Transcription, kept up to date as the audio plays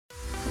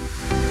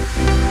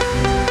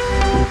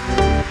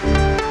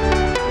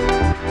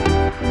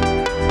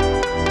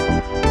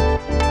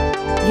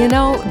You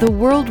know, the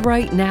world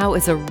right now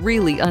is a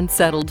really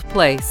unsettled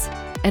place.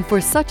 And for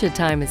such a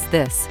time as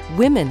this,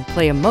 women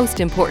play a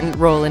most important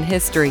role in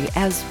history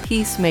as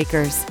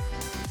peacemakers.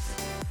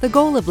 The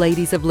goal of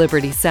Ladies of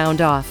Liberty Sound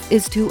Off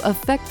is to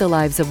affect the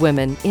lives of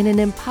women in an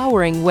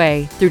empowering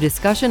way through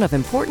discussion of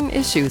important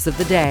issues of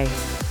the day.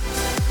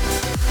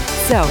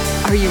 So,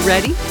 are you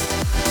ready?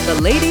 The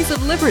Ladies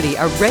of Liberty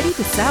are ready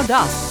to sound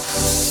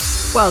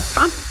off. Well,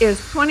 Trump is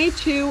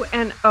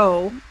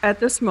 22-0 at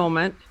this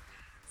moment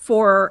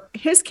for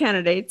his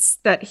candidates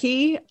that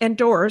he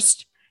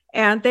endorsed,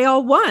 and they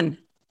all won.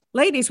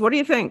 Ladies, what do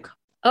you think?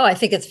 Oh, I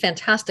think it's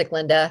fantastic,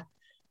 Linda.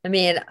 I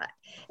mean,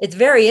 it's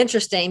very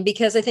interesting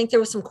because I think there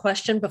was some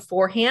question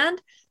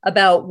beforehand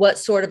about what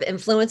sort of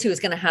influence he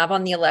was going to have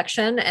on the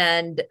election,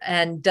 and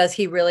does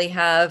he really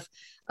have,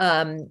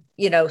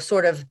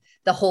 sort of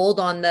the hold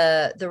on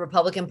the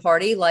Republican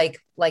Party,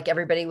 like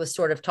everybody was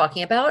sort of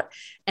talking about.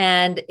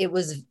 And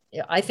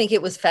I think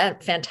it was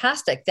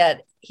fantastic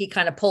that he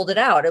kind of pulled it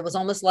out. It was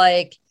almost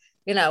like,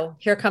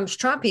 here comes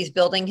Trump. He's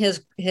building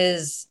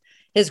his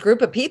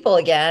group of people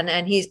again,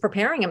 and he's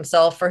preparing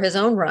himself for his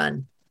own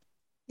run.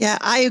 Yeah,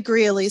 I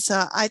agree,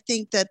 Elisa. I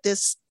think that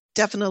this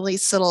definitely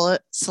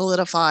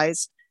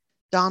solidifies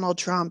Donald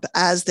Trump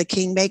as the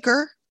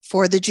kingmaker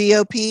for the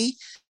GOP.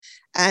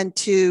 And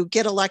to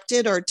get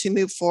elected or to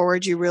move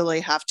forward, you really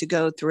have to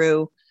go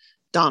through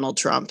Donald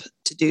Trump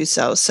to do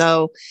so.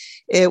 So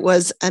it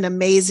was an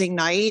amazing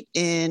night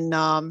in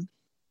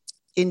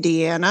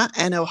Indiana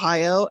and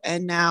Ohio.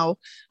 And now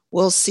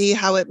we'll see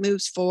how it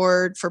moves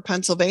forward for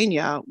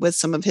Pennsylvania with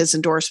some of his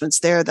endorsements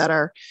there that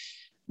are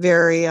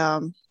very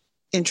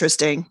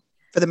interesting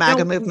for the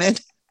MAGA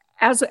movement.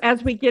 As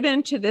we get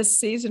into this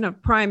season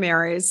of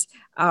primaries,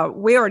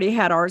 we already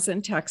had ours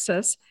in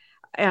Texas.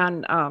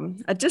 And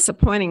a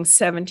disappointing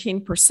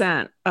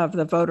 17% of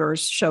the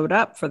voters showed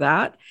up for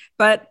that.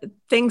 But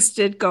things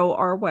did go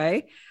our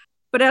way.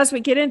 But as we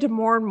get into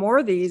more and more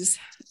of these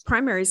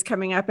primaries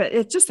coming up,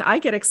 I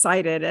get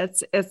excited.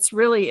 It's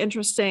really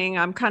interesting.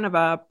 I'm kind of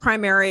a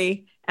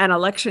primary and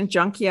election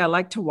junkie. I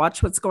like to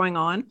watch what's going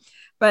on.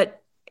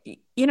 But,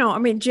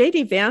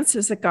 J.D. Vance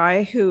is a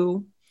guy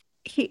who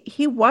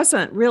he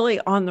wasn't really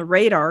on the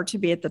radar to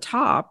be at the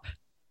top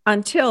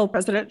until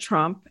President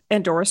Trump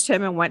endorsed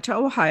him and went to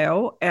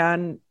Ohio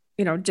and,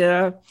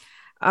 did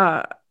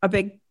a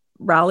big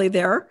rally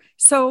there.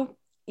 So,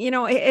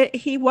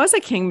 he was a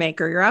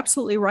kingmaker. You're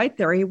absolutely right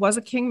there. He was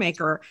a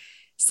kingmaker.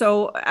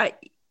 So, I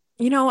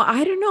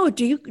don't know.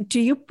 Do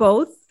you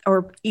both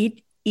or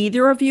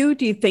either of you,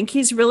 do you think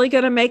he's really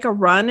going to make a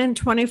run in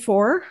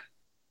 24?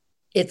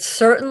 It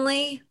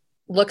certainly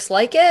looks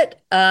like it.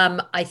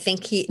 I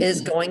think he is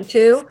going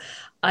to.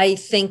 I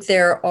think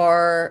there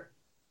are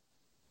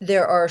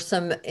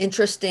some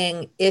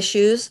interesting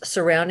issues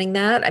surrounding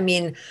that. I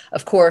mean,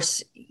 of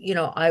course,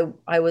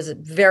 I was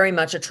very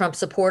much a Trump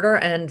supporter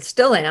and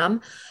still am.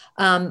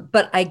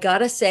 But I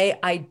gotta say,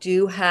 I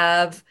do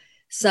have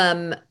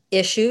some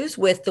issues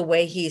with the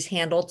way he's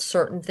handled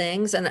certain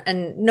things,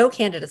 and no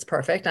candidate's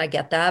perfect. I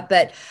get that.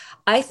 But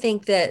I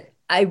think that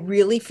I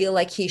really feel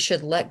like he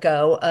should let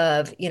go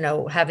of,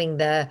 having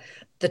the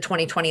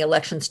 2020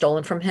 election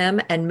stolen from him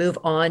and move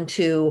on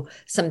to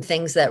some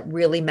things that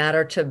really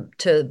matter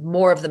to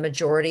more of the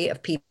majority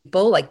of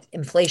people, like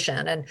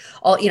inflation and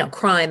all,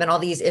 crime and all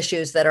these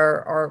issues that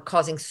are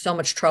causing so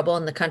much trouble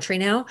in the country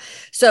now.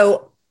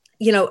 So,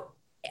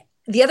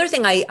 the other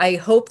thing I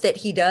hope that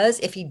he does,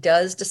 if he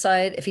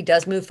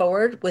does move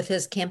forward with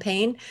his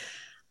campaign,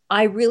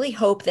 I really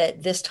hope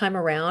that this time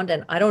around,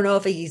 and I don't know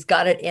if he's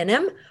got it in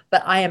him,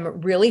 but I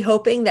am really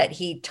hoping that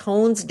he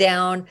tones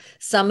down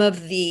some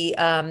of the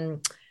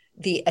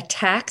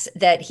attacks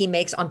that he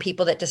makes on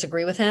people that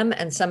disagree with him,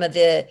 and some of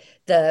the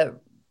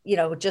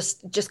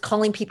just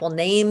calling people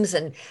names,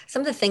 and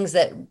some of the things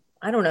that,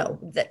 I don't know,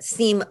 that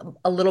seem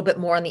a little bit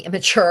more on the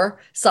immature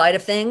side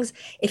of things.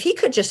 If he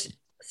could just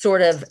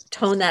sort of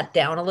tone that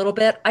down a little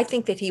bit, I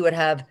think that he would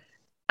have,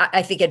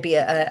 I think it'd be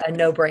a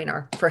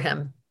no-brainer for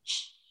him.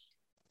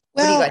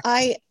 Well,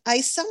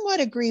 I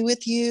somewhat agree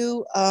with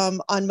you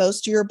on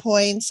most of your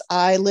points.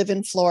 I live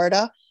in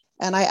Florida,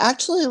 and I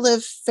actually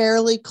live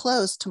fairly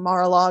close to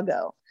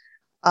Mar-a-Lago.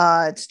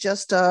 It's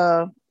just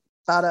about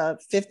a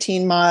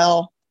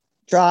 15-mile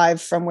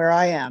drive from where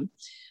I am.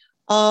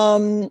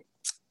 I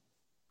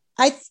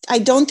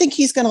don't think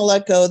he's going to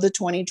let go of the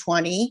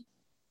 2020,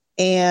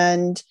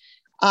 and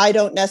I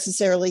don't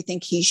necessarily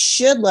think he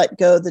should let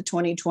go of the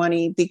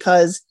 2020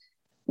 because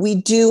we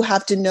do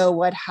have to know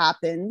what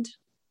happened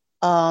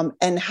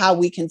and how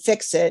we can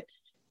fix it,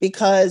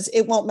 because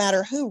it won't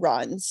matter who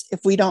runs if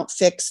we don't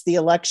fix the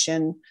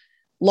election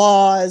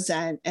laws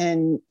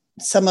and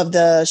some of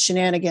the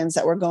shenanigans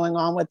that were going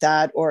on with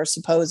that, or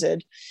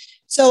supposed.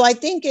 So I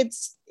think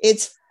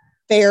it's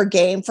fair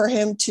game for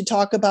him to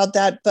talk about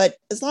that. But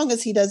as long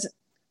as he doesn't,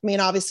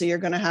 obviously you're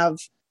going to have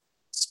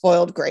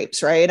spoiled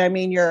grapes, right?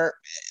 Your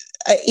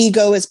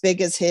ego as big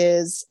as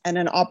his and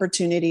an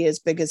opportunity as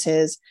big as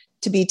his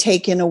to be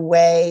taken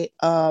away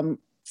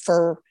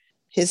for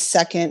his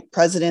second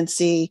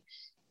presidency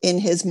in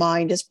his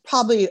mind is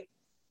probably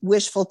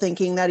wishful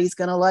thinking that he's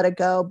going to let it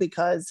go,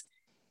 because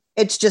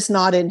it's just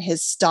not in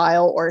his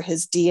style or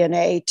his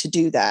DNA to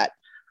do that.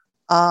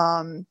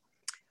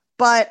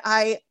 But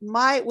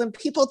when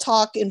people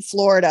talk in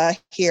Florida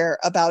here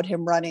about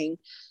him running,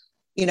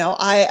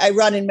 I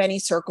run in many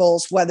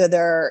circles, whether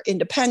they're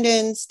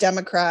independents,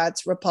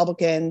 Democrats,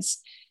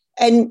 Republicans,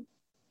 and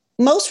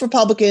most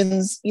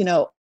Republicans,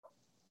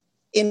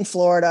 in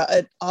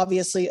Florida,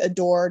 obviously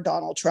adore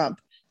Donald Trump.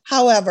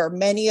 However,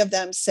 many of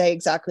them say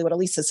exactly what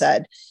Elisa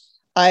said.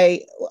 A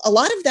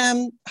lot of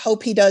them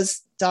hope he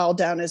does dial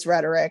down his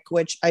rhetoric,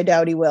 which I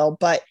doubt he will,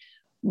 but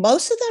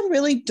most of them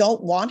really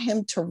don't want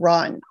him to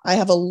run. I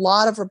have a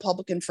lot of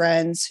Republican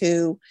friends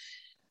who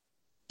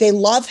they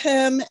love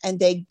him and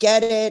they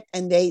get it.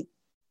 And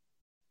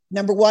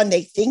number one,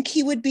 they think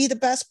he would be the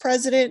best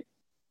president,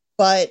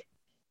 but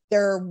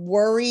they're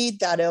worried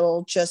that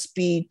it'll just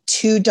be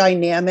too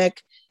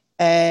dynamic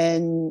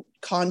and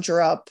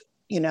conjure up,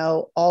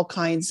 all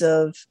kinds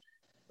of,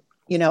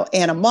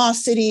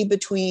 animosity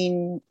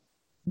between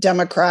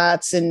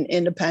Democrats and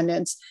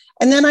independents.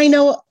 And then I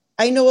know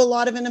a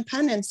lot of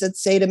independents that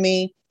say to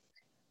me,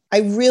 I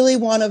really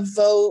want to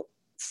vote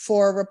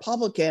for a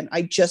Republican.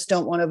 I just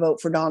don't want to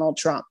vote for Donald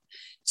Trump.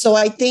 So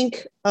I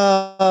think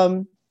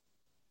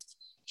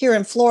here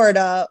in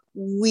Florida,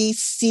 we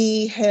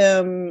see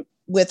him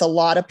with a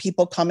lot of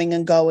people coming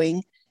and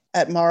going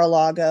at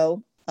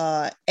Mar-a-Lago.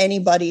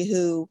 Anybody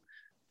who,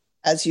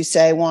 as you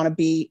say,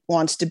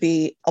 wants to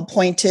be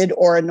appointed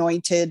or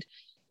anointed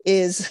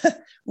is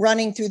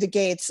running through the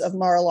gates of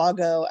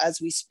Mar-a-Lago as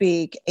we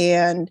speak.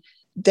 And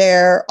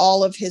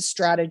all of his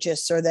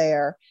strategists are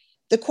there.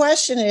 The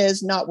question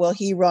is not will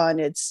he run,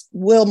 it's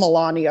will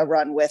Melania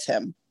run with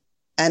him?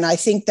 And I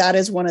think that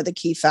is one of the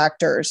key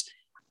factors.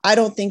 I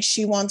don't think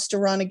she wants to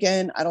run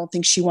again. I don't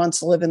think she wants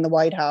to live in the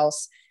White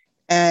House.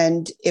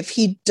 And if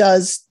he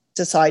does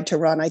decide to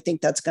run, I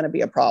think that's going to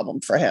be a problem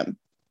for him.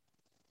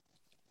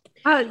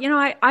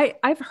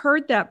 I've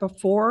heard that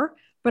before,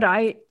 but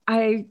I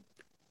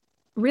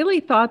really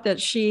thought that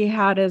she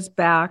had his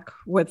back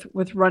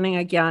with running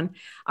again.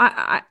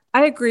 I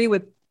agree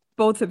with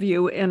both of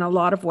you in a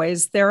lot of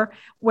ways there.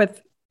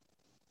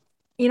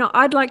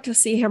 I'd like to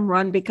see him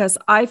run because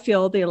I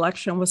feel the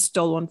election was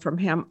stolen from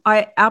him.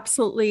 I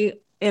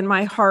absolutely, in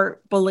my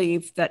heart,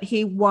 believe that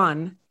he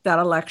won that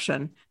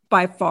election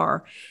by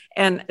far.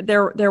 And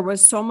there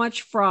was so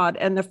much fraud,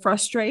 and the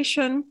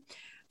frustration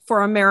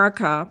for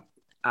America,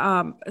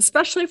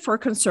 especially for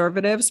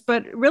conservatives,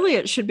 but really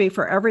it should be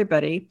for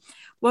everybody,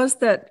 was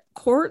that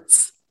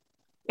courts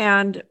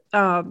and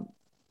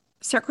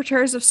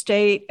secretaries of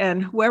state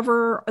and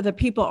whoever the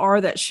people are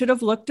that should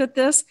have looked at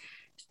this,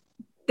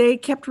 they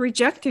kept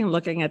rejecting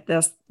looking at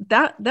this.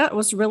 That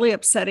was really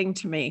upsetting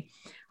to me.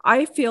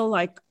 I feel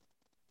like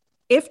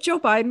if Joe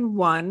Biden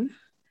won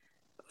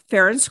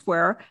fair and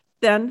square,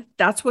 then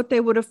that's what they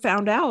would have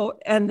found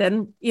out. And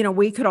then,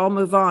 we could all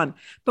move on.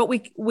 But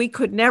we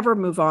could never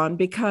move on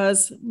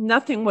because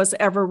nothing was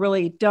ever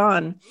really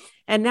done.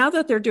 And now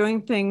that they're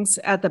doing things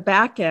at the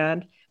back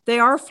end, they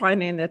are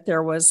finding that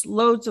there was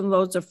loads and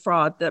loads of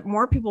fraud, that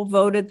more people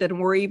voted than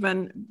were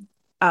even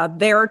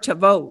there to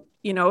vote.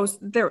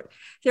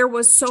 There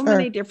was so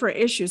many different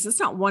issues. It's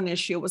not one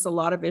issue. It was a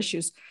lot of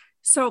issues.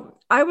 So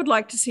I would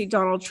like to see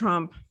Donald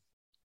Trump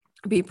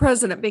be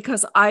president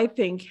because I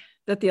think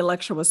that the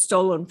election was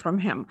stolen from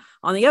him.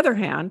 On the other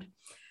hand,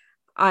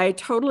 I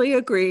totally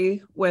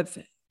agree with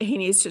he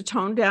needs to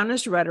tone down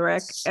his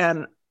rhetoric,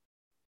 and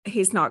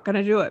he's not going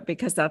to do it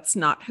because that's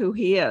not who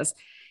he is.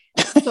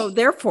 So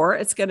therefore,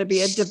 it's going to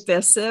be a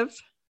divisive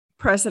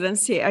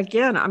presidency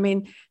again. I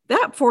mean,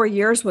 that 4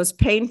 years was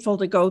painful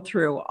to go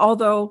through,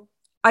 although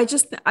I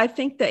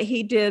think that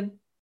he did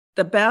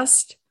the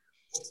best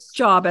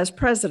job as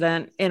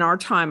president in our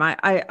time.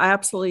 I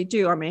absolutely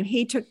do. I mean,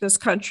 he took this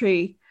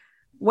country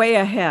way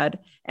ahead,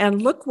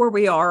 and look where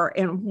we are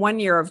in 1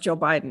 year of Joe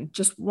Biden,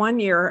 just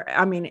 1 year.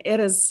 I mean, it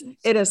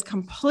is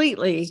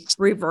completely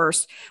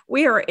reversed.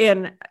 We are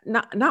in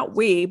not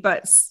we,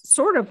 but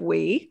sort of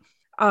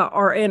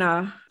are in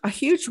a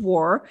huge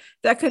war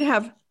that could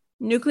have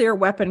nuclear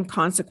weapon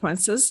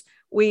consequences.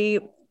 We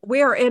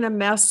are in a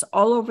mess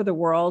all over the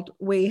world.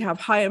 We have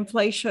high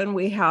inflation.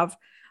 We have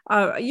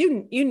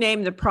you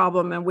name the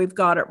problem, and we've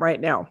got it right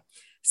now.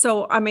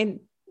 So, I mean,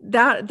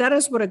 that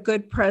is what a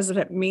good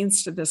president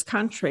means to this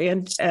country.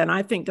 And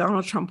I think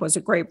Donald Trump was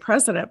a great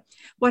president.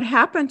 What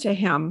happened to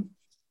him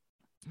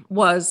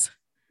was,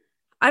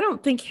 I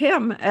don't think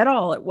him at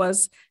all. It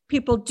was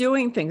people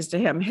doing things to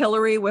him.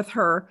 Hillary with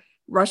her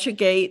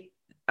Russiagate,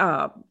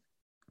 and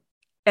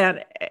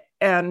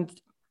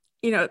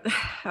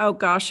oh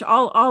gosh,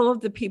 all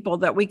of the people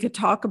that we could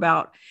talk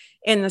about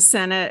in the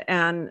Senate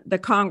and the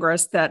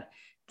Congress that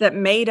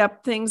made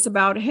up things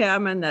about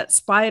him and that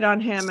spied on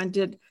him and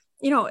did.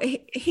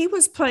 He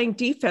was playing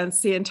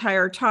defense the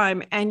entire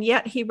time, and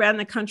yet he ran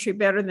the country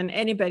better than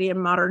anybody in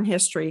modern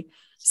history.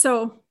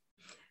 So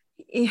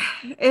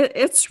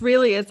it's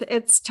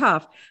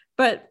tough.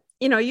 But,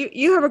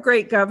 you have a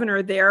great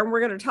governor there, and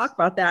we're going to talk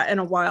about that in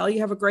a while.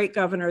 You have a great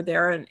governor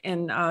there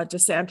in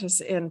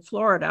DeSantis in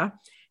Florida.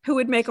 who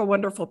would make a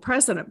wonderful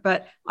president.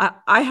 But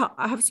I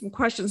have some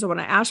questions I want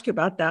to ask you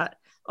about that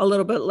a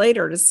little bit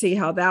later to see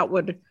how that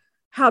would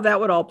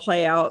all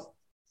play out.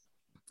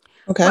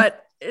 Okay.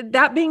 But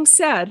that being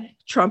said,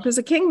 Trump is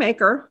a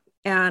kingmaker,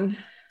 and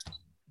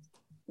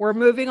we're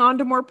moving on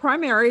to more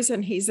primaries,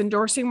 and he's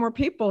endorsing more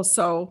people.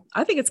 So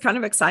I think it's kind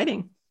of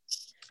exciting.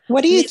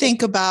 What do you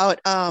think about,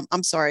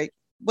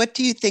 what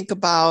do you think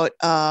about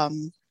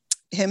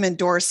him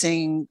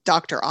endorsing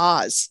Dr.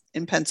 Oz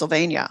in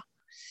Pennsylvania?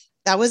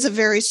 That was a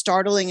very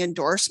startling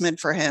endorsement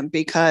for him,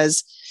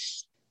 because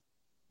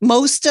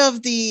most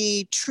of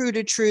the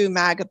true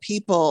MAGA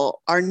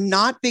people are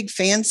not big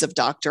fans of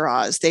Dr.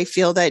 Oz. They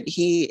feel that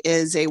he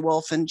is a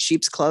wolf in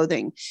sheep's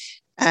clothing,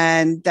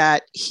 and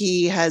that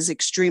he has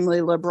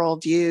extremely liberal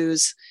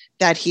views,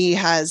 that he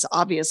has,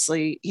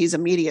 obviously, he's a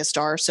media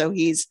star, so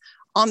he's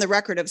on the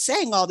record of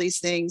saying all these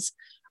things,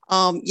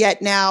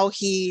 yet now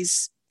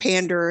he's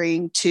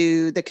pandering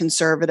to the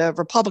conservative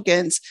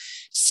Republicans.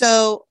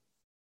 So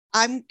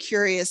I'm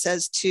curious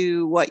as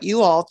to what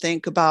you all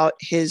think about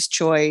his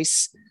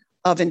choice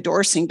of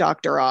endorsing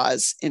Dr.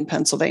 Oz in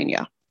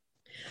Pennsylvania.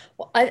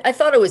 Well, I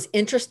thought it was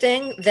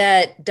interesting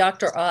that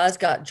Dr. Oz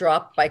got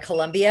dropped by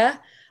Columbia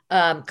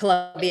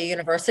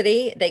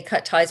University. They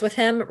cut ties with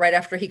him right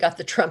after he got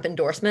the Trump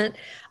endorsement.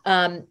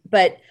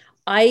 But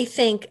I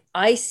think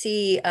I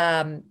see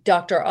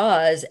Dr.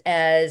 Oz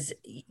as,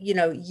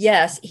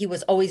 yes, he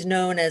was always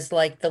known as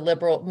like the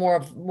liberal,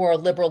 more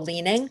liberal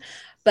leaning,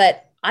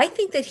 but I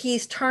think that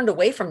he's turned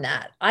away from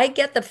that. I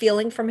get the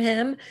feeling from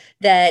him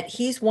that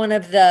he's one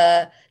of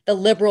the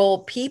liberal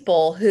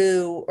people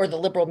or the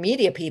liberal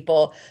media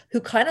people who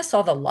kind of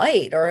saw the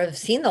light or have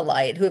seen the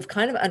light, who have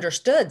kind of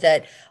understood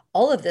that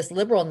all of this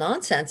liberal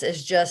nonsense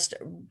is just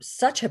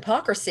such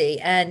hypocrisy.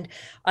 And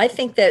I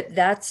think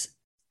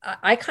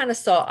I kind of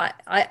saw,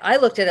 I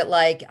looked at it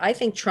like, I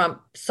think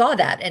Trump saw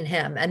that in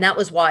him. And that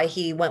was why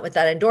he went with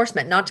that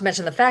endorsement, not to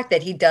mention the fact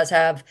that he does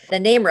have the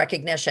name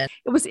recognition.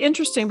 It was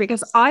interesting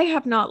because I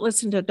have not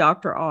listened to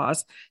Dr.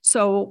 Oz,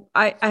 so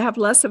I have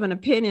less of an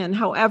opinion.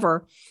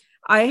 However,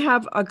 I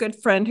have a good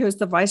friend who's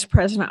the vice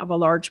president of a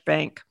large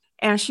bank.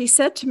 And she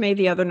said to me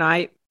the other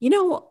night,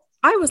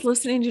 I was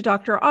listening to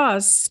Dr.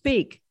 Oz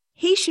speak.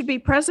 He should be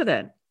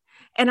president.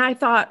 And I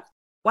thought,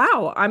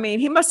 wow, I mean,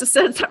 he must have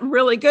said something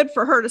really good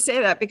for her to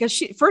say that,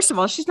 because first of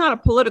all, she's not a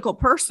political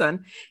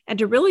person, and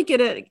to really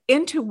get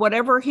into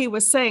whatever he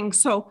was saying.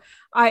 So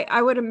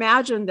I would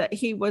imagine that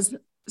he was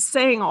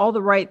saying all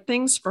the right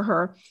things for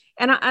her.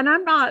 And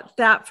I'm not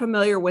that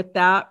familiar with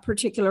that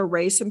particular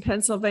race in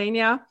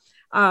Pennsylvania.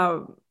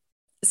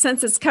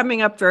 Since it's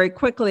coming up very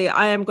quickly,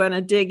 I am going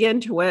to dig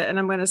into it, and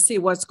I'm going to see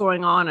what's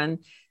going on and,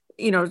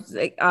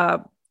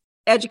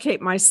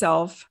 educate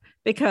myself,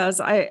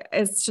 because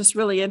it's just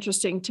really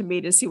interesting to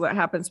me to see what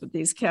happens with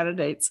these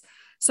candidates.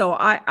 So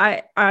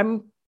I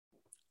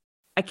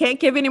can't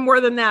give any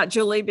more than that,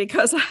 Julie,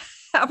 because I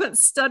haven't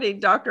studied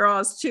Dr.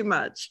 Oz too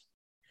much.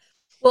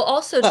 Well,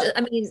 also,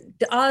 I mean,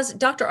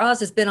 Dr. Oz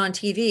has been on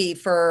TV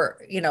for,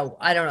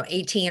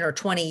 18 or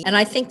 20. And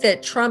I think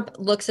that Trump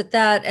looks at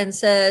that and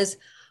says,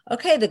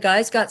 okay, the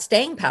guy's got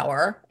staying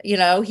power.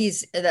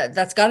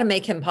 That's got to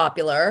make him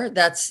popular.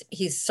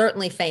 He's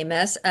certainly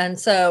famous. And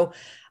so,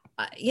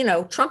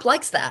 Trump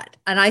likes that.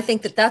 And I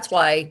think that's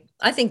why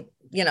I think,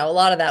 a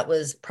lot of that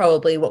was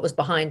probably what was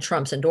behind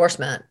Trump's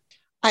endorsement.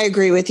 I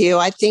agree with you.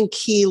 I think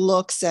he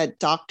looks at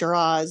Dr.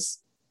 Oz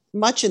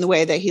much in the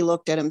way that he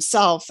looked at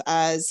himself,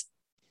 as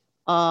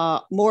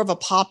more of a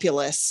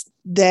populist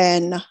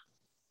than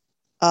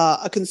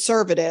a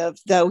conservative,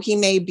 though he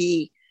may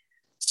be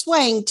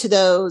swaying to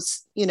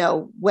those,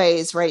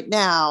 ways right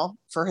now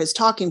for his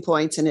talking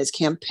points in his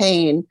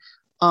campaign.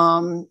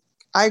 I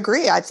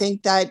agree. I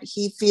think that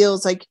he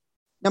feels like,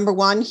 number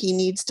one, he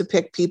needs to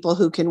pick people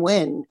who can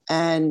win.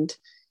 And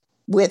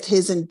with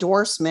his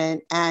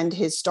endorsement and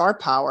his star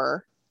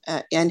power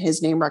and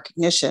his name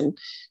recognition,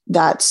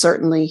 that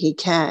certainly he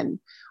can.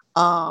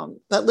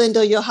 But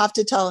Linda, you'll have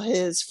to tell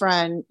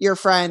your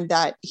friend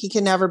that he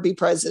can never be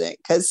president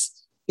because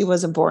he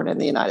wasn't born in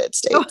the United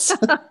States.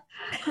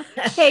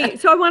 Hey,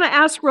 so I want to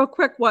ask real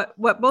quick what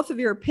both of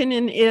your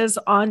opinion is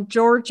on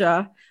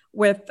Georgia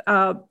with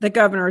the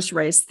governor's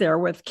race there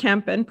with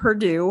Kemp and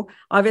Perdue.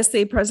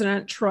 Obviously,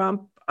 President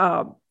Trump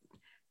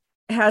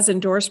has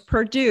endorsed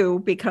Perdue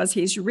because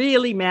he's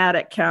really mad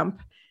at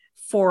Kemp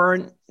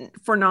for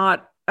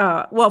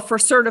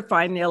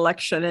certifying the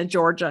election in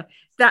Georgia.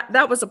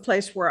 That was a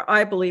place where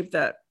I believe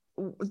that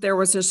there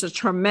was just a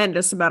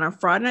tremendous amount of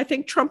fraud. And I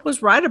think Trump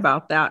was right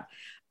about that.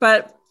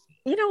 But,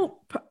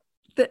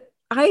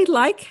 I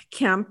like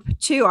Kemp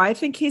too. I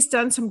think he's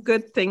done some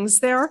good things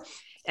there.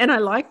 And I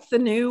like the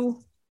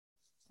new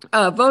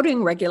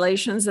voting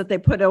regulations that they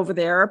put over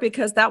there,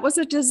 because that was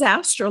a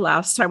disaster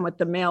last time with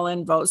the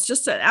mail-in votes,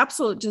 just an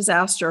absolute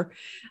disaster.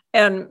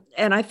 And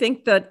I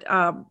think that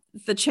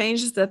the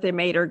changes that they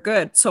made are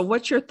good. So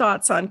what's your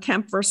thoughts on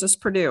Kemp versus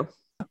Perdue?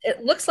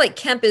 It looks like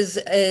Kemp is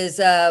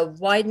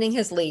widening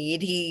his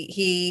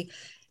lead.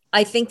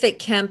 I think that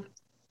Kemp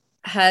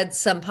had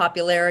some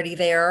popularity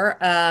there.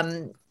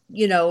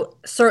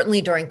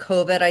 certainly during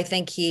COVID, I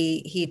think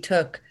he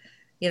took,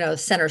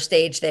 center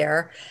stage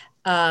there.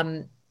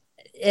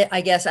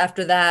 I guess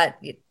after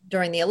that,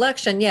 during the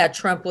election,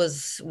 Trump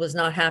was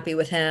not happy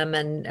with him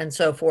and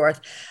so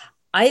forth.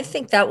 I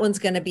think that one's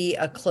going to be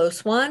a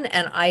close one,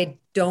 and I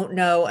don't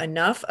know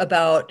enough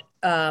about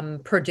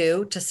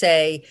Perdue to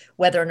say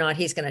whether or not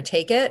he's going to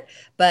take it,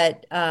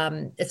 but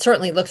it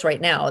certainly looks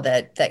right now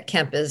that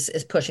Kemp is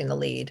pushing the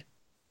lead.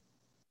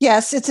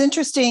 Yes, it's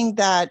interesting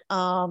that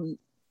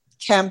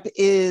Kemp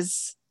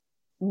is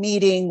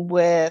meeting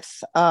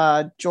with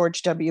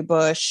George W.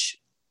 Bush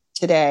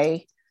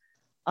today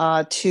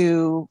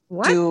to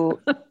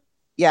do,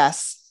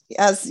 yes,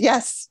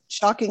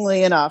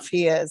 shockingly enough,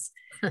 he is.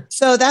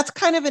 So that's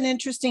kind of an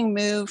interesting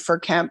move for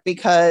Kemp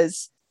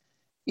because,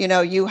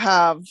 you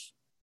have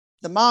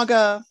the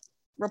MAGA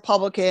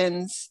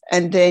Republicans,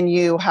 and then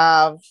you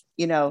have,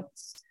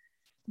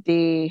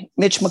 the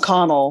Mitch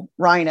McConnell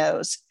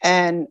rhinos,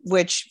 and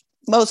which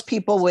most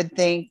people would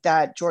think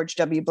that George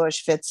W.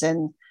 Bush fits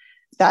in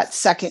that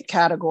second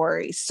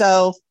category.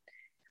 So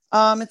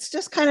it's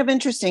just kind of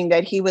interesting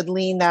that he would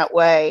lean that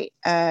way.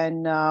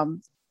 And,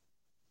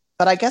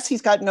 but I guess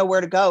he's got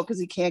nowhere to go because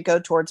he can't go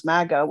towards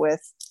MAGA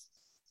with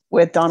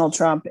Donald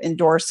Trump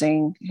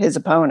endorsing his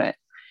opponent.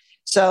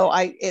 So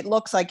it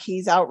looks like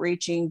he's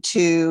outreaching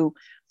to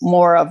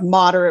more of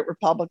moderate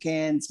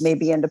Republicans,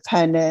 maybe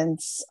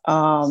independents,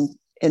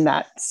 in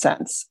that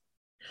sense.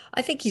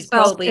 I think he's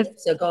probably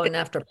also going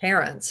after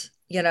parents,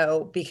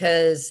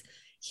 because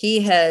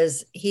he signed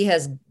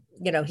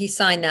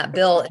that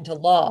bill into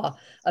law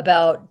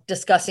about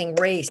discussing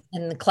race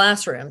in the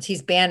classrooms.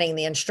 He's banning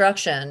the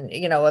instruction,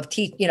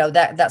 of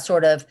that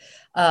sort of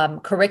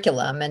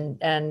curriculum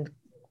and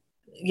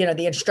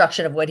the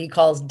instruction of what he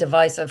calls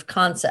divisive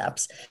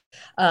concepts.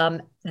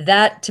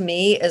 That to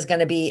me is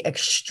going to be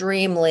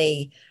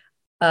extremely,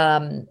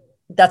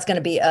 that's going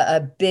to be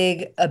a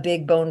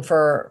big bone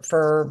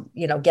for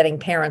getting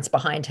parents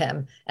behind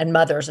him and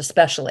mothers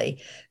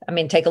especially. I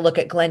mean, take a look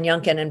at Glenn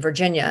Youngkin in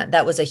Virginia.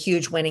 That was a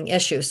huge winning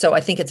issue. So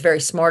I think it's very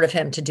smart of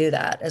him to do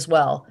that as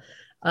well.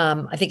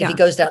 I think if he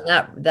goes down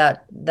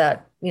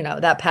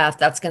that path,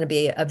 that's going to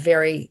be a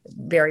very,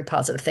 very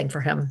positive thing for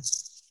him.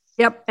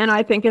 Yep. And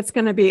I think it's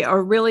going to be a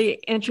really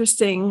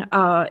interesting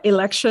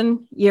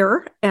election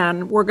year,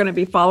 and we're going to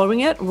be following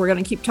it. We're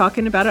going to keep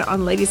talking about it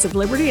on Ladies of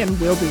Liberty, and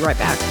we'll be right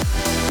back.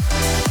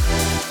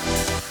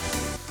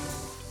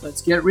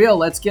 Let's get real.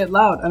 Let's get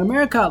loud. On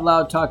America Out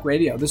Loud Talk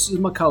Radio, this is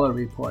McCullough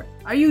Report.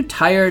 Are you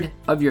tired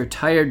of your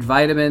tired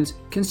vitamins?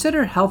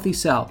 Consider Healthy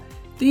Cell.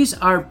 These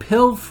are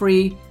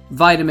pill-free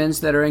vitamins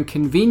that are in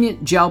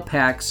convenient gel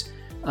packs.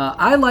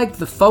 I like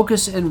the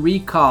Focus and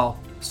Recall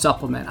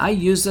supplement. I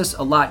use this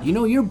a lot.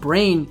 Your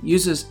brain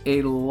uses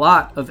a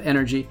lot of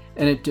energy,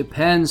 and it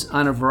depends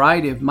on a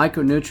variety of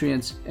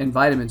micronutrients and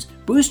vitamins.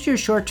 Boost your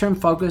short-term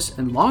focus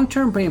and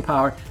long-term brain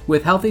power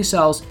with Healthy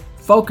Cell's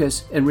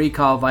Focus and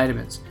Recall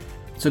vitamins.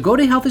 So go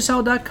to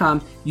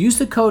healthycell.com, use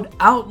the code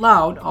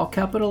OUTLOUD, all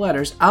capital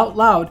letters,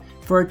 OUTLOUD,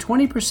 for a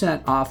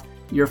 20% off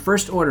your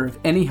first order of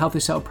any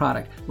Healthy Cell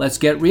product. Let's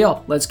get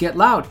real. Let's get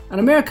loud on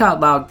America Out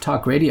Loud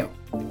Talk Radio.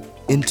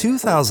 In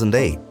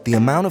 2008, the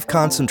amount of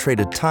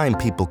concentrated time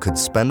people could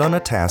spend on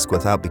a task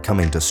without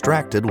becoming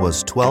distracted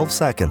was 12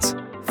 seconds.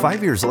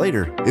 5 years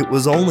later, it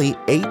was only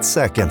 8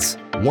 seconds,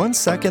 1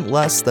 second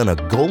less than a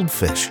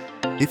goldfish.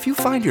 If you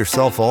find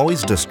yourself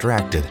always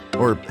distracted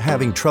or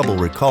having trouble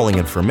recalling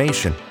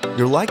information,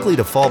 you're likely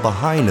to fall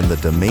behind in the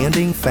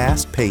demanding,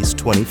 fast-paced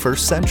 21st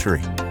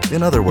century.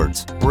 In other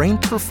words, brain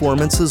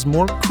performance is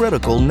more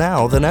critical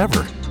now than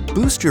ever.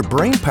 Boost your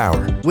brain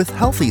power with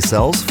Healthy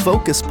Cell's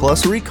Focus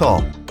Plus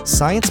Recall.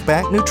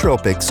 Science-backed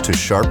nootropics to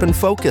sharpen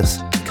focus,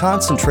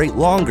 concentrate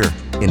longer,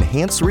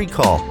 enhance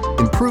recall,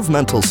 improve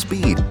mental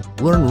speed,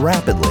 learn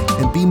rapidly,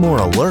 and be more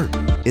alert.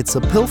 It's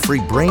a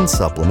pill-free brain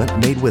supplement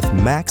made with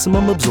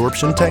maximum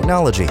absorption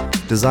technology,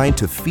 designed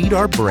to feed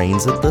our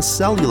brains at the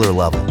cellular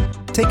level.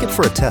 Take it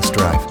for a test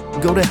drive.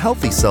 Go to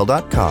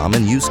healthycell.com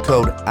and use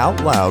code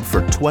OUTLOUD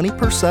for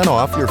 20%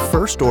 off your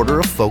first order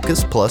of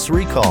Focus Plus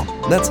Recall.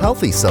 That's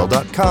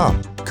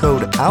healthycell.com.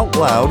 Code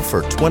OUTLOUD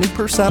for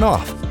 20%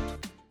 off.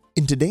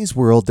 In today's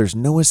world, there's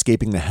no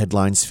escaping the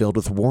headlines filled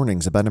with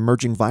warnings about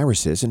emerging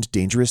viruses and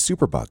dangerous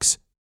superbugs.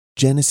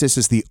 Genesis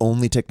is the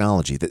only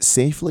technology that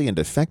safely and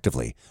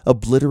effectively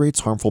obliterates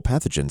harmful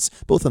pathogens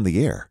both on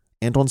the air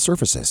and on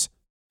surfaces.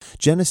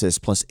 Genesis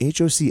plus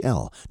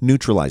HOCl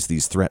neutralize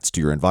these threats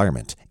to your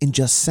environment in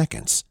just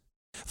seconds.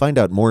 Find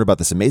out more about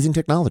this amazing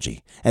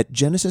technology at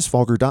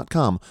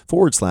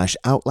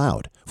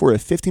genesisfogger.com/outloud for a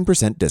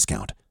 15%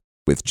 discount.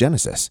 With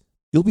Genesis,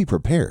 you'll be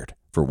prepared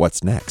for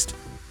what's next.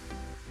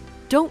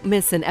 Don't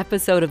miss an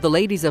episode of the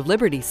Ladies of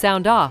Liberty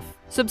Sound Off.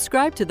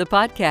 Subscribe to the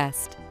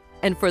podcast.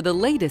 And for the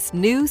latest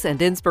news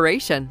and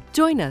inspiration,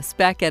 join us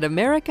back at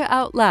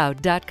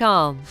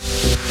americaoutloud.com.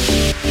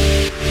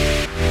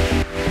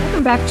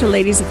 Welcome back to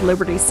Ladies of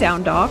Liberty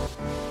Sound Off.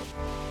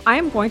 I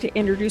am going to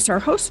introduce our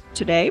host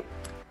today.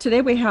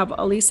 Today we have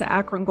Elisa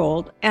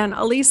Akrongold. And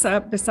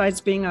Elisa,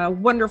 besides being a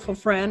wonderful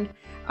friend,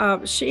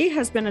 she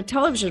has been a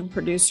television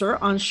producer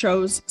on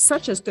shows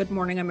such as Good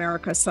Morning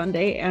America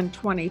Sunday and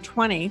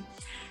 2020.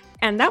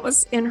 And that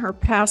was in her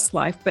past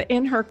life. But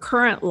in her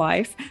current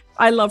life,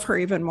 I love her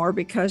even more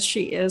because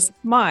she is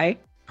my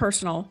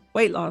personal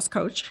weight loss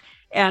coach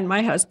and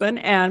my husband.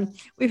 And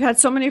we've had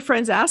so many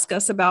friends ask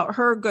us about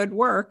her good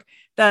work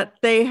that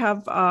they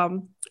have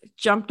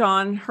jumped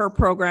on her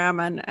program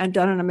and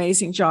done an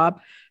amazing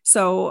job.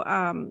 So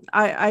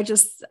I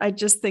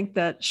just think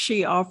that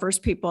she offers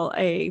people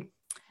a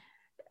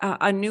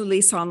new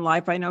lease on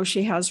life. I know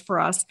she has for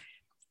us.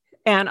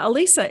 And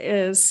Elisa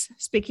is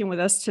speaking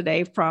with us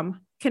today from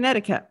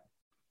Connecticut.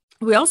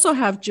 We also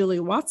have Julie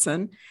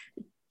Watson.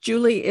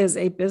 Julie is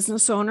a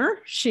business owner.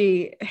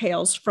 She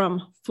hails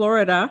from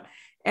Florida,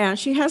 and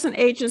she has an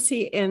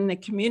agency in the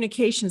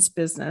communications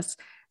business.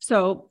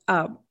 So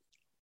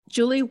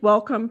Julie,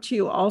 welcome to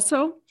you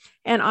also.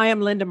 And I am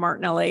Linda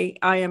Martinelli.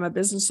 I am a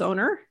business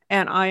owner,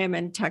 and I am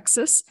in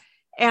Texas.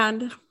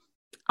 And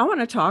I want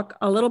to talk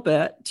a little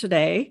bit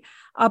today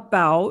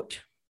about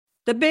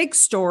the big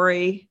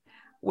story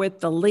with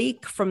the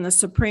leak from the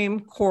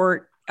Supreme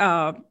Court.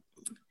 I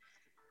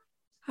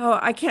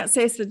can't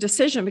say it's the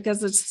decision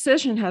because the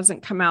decision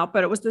hasn't come out,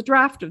 but it was the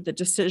draft of the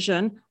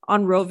decision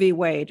on Roe v.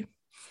 Wade.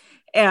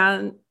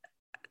 And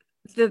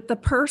the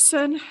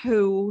person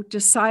who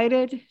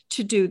decided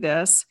to do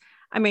this,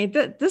 I mean,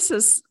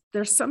 there's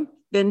some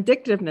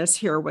vindictiveness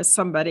here with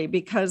somebody,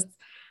 because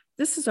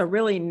this is a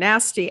really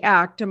nasty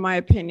act, in my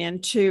opinion,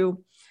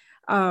 to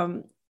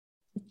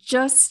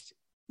just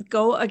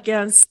go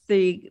against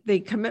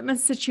the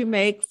commitments that you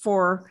make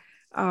for,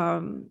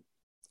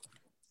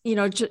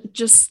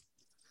 just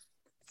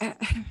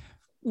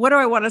what do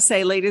I want to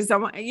say, ladies?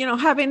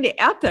 Having the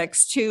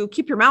ethics to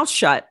keep your mouth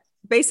shut,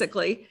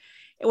 basically,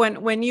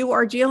 when you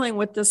are dealing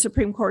with the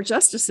Supreme Court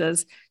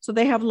justices. So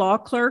they have law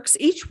clerks.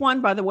 Each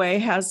one, by the way,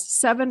 has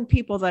 7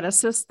 people that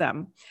assist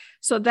them.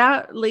 So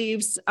that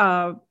leaves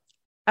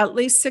at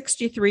least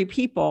 63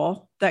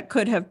 people that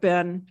could have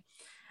been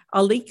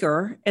a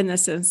leaker in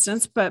this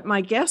instance. But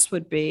my guess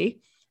would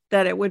be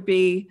that it would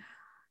be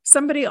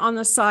somebody on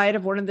the side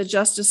of one of the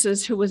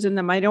justices who was in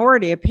the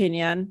minority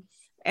opinion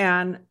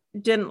and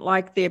didn't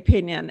like the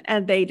opinion.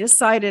 And they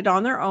decided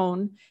on their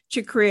own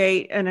to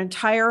create an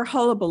entire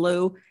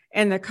hullabaloo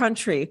in the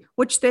country,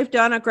 which they've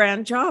done a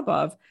grand job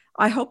of.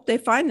 I hope they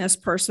find this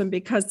person,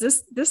 because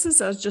this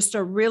is just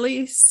a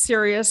really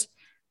serious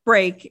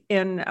break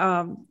in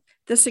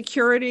the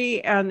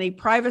security and the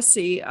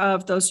privacy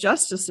of those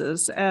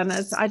justices. And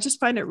I just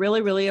find it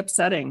really, really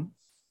upsetting.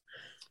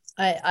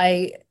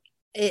 It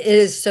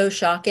is so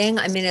shocking.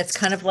 I mean, it's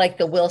kind of like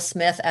the Will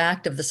Smith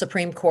Act of the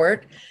Supreme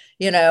Court.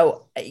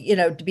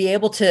 To be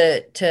able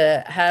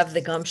to have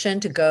the gumption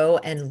to go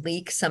and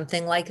leak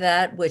something like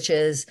that, which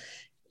is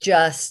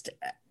just,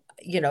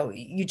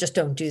 you just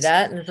don't do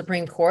that in the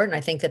Supreme Court. And I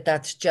think that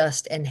that's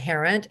just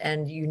inherent.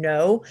 And,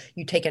 you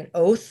take an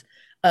oath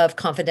of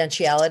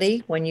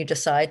confidentiality when you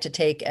decide to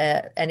take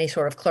any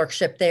sort of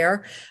clerkship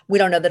there. We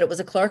don't know that it was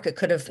a clerk. It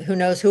could have, who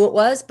knows who it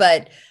was,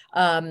 but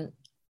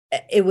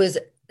it was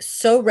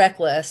so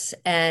reckless.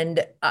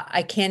 And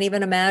I can't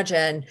even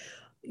imagine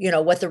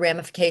what the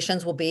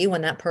ramifications will be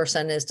when that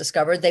person is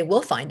discovered. They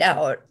will find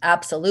out.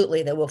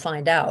 Absolutely, they will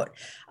find out.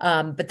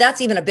 But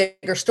that's even a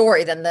bigger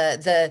story than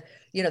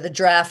the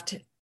draft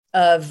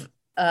of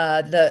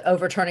the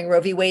overturning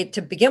Roe v. Wade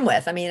to begin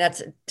with. I mean,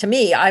 that's, to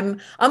me,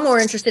 I'm more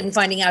interested in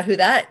finding out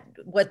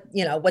what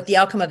the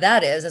outcome of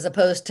that is, as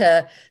opposed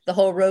to the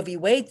whole Roe v.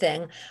 Wade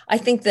thing. I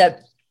think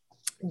that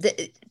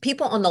the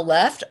people on the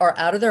left are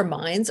out of their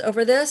minds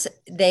over this.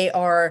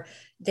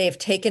 They've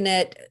taken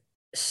it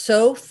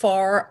so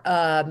far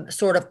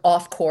sort of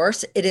off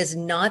course. It is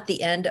not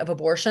the end of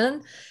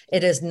abortion.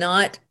 It is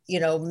not,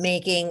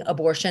 making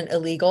abortion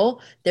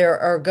illegal.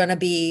 There's going to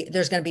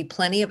be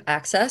plenty of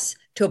access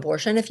to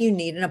abortion if you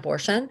need an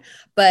abortion.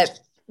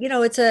 But,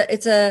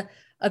 it's a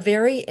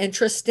very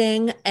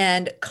interesting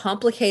and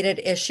complicated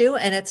issue.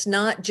 And it's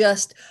not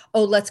just,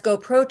 oh, let's go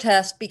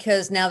protest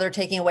because now they're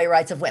taking away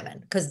rights of women,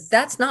 because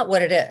that's not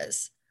what it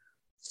is.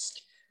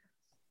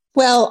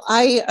 Well,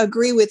 I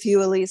agree with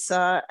you,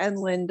 Elisa and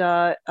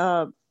Linda.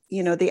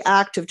 The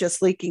act of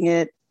just leaking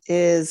it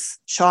is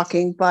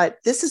shocking, but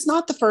this is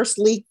not the first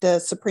leak the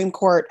Supreme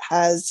Court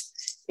has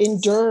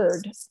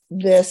endured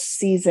this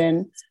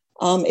season.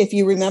 If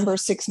you remember,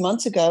 6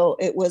 months ago,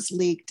 it was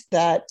leaked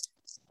that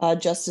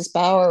Justice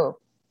Bauer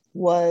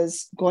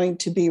was going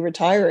to be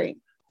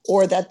retiring,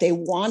 or that they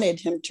wanted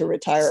him to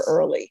retire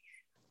early.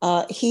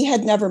 He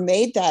had never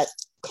made that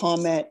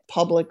comment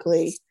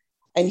publicly,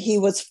 and he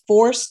was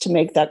forced to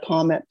make that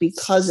comment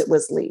because it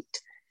was leaked.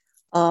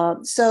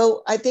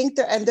 So I think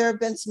there have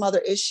been some other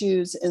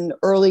issues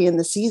early in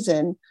the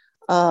season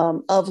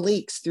of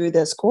leaks through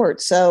this court.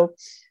 So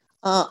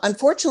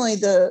unfortunately,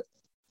 the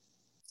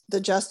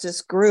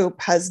justice group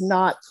has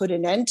not put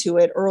an end to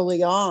it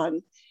early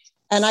on.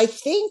 And I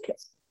think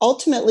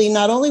ultimately,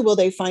 not only will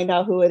they find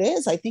out who it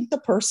is, I think the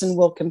person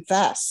will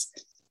confess,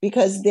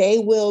 because they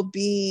will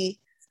be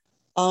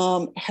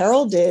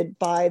heralded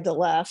by the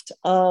left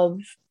of,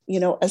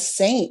 a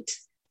saint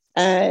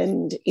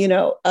and,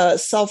 a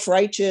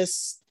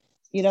self-righteous,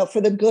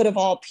 for the good of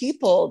all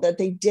people, that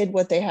they did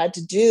what they had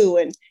to do.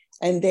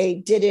 And they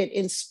did it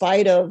in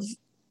spite of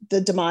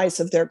the demise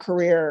of their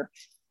career,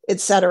 et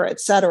cetera, et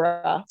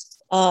cetera.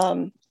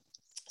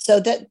 So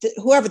that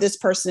whoever this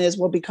person is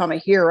will become a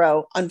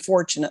hero,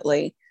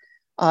 unfortunately,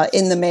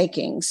 in the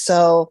making.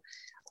 So,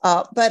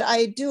 but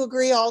I do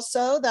agree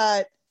also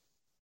that,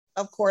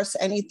 of course,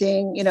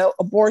 anything,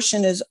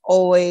 abortion is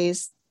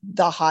always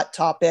the hot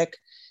topic.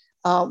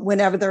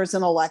 Whenever there's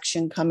an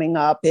election coming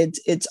up,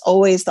 it's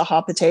always the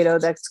hot potato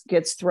that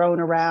gets thrown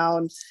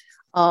around.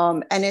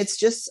 And it's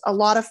just a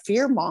lot of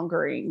fear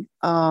mongering.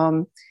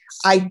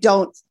 I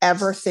don't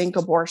ever think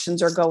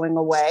abortions are going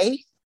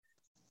away.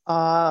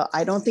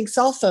 I don't think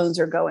cell phones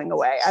are going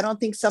away. I don't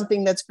think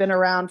something that's been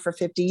around for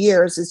 50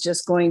 years is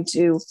just going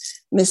to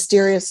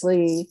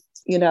mysteriously,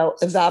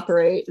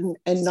 evaporate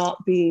and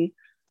not be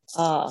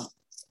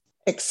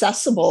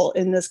accessible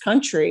in this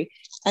country.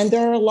 And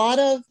there are a lot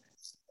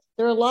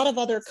of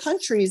other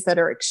countries that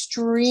are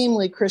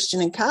extremely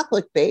Christian and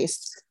Catholic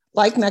based,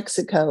 like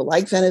Mexico,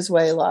 like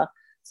Venezuela,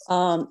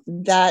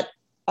 that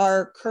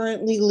are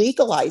currently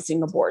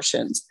legalizing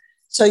abortions.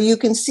 So you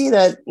can see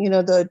that,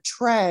 the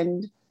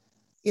trend,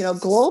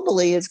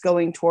 globally is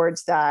going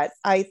towards that.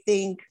 I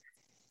think,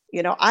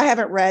 I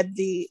haven't read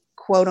the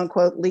quote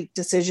unquote leaked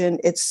decision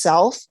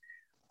itself,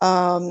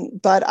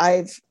 but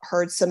I've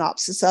heard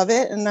synopsis of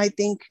it. And I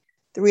think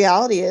the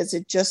reality is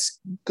it just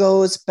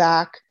goes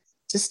back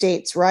to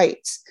states'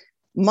 rights.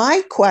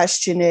 My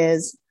question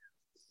is,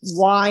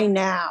 why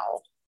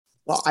now?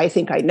 Well, I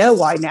think I know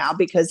why now,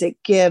 because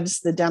it gives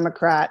the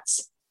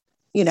Democrats,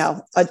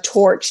 a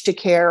torch to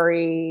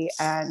carry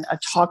and a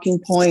talking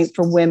point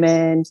for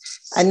women.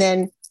 And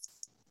then,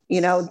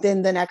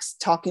 then the next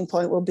talking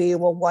point will be,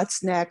 well,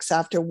 what's next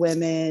after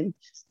women?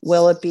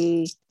 Will it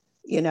be,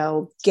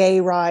 gay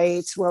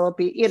rights? Will it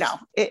be,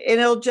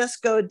 it'll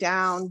just go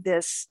down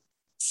this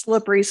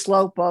slippery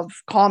slope of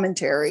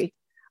commentary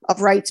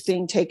of rights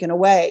being taken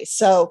away.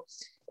 So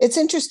it's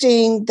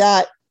interesting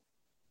that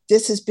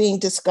this is being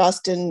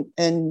discussed and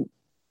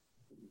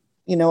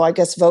I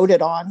guess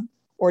voted on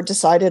or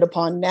decided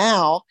upon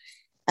now.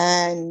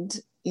 And,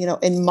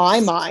 in my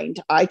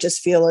mind, I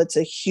just feel it's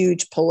a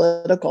huge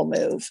political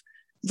move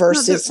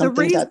versus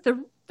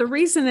the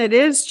reason it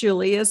is,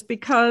 Julie, is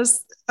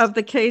because of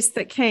the case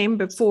that came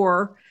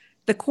before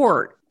the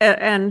court.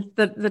 And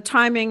the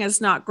timing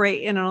is not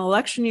great in an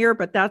election year,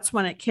 but that's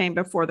when it came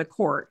before the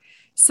court.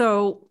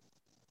 So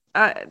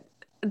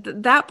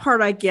that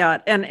part I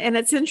get. And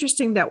it's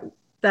interesting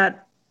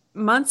that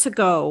months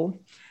ago,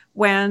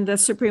 when the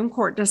Supreme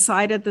Court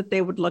decided that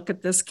they would look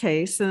at this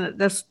case and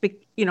this,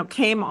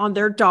 came on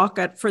their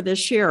docket for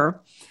this year,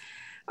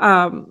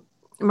 my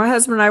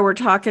husband and I were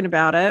talking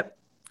about it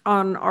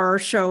on our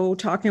show,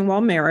 Talking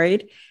While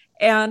Married.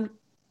 And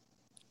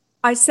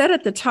I said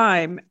at the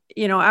time,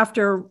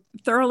 after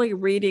thoroughly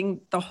reading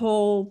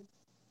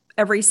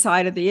every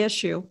side of the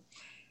issue,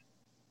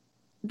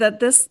 that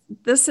this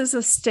is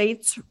a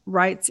states'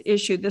 rights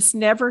issue. This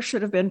never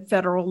should have been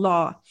federal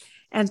law.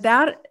 And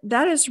that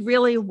is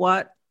really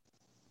what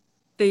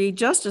the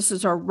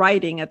justices are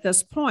writing at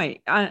this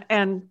point.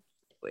 And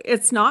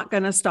it's not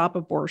going to stop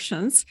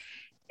abortions.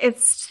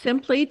 It's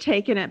simply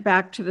taking it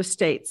back to the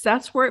states.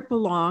 That's where it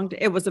belonged.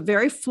 It was a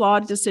very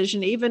flawed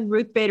decision. Even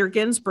Ruth Bader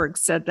Ginsburg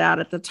said that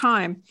at the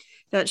time,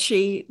 that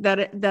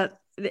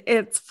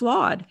it's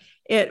flawed.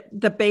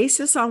 The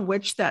basis on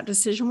which that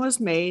decision was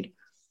made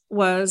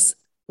was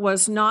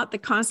not the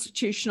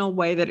constitutional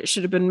way that it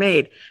should have been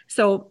made.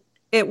 So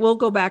it will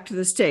go back to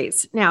the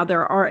states. Now,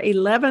 there are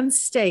 11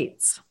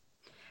 states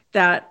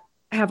that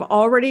have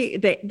already,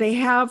 they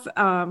have,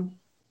 I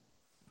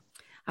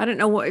don't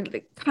know what,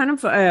 kind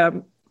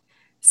of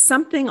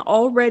something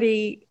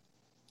already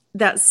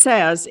that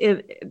says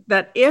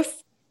that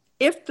if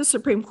the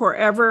Supreme Court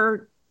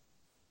ever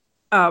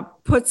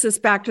puts this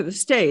back to the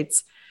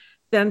states,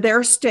 then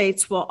their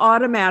states will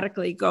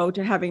automatically go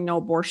to having no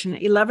abortion.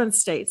 11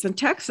 states, and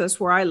Texas,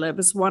 where I live,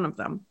 is one of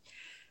them.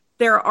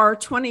 There are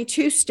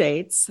 22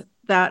 states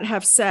that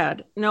have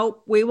said,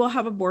 nope, we will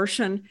have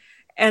abortion,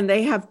 and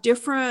they have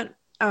different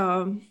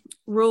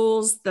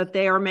rules that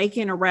they are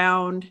making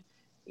around,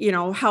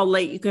 how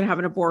late you can have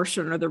an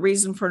abortion or the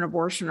reason for an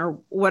abortion or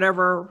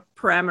whatever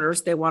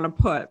parameters they want to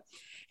put.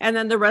 And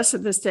then the rest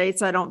of the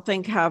states, I don't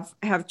think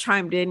have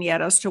chimed in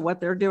yet as to what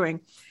they're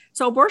doing.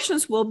 So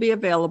abortions will be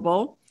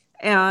available.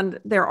 And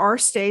there are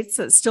states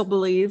that still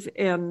believe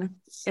in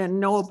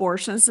no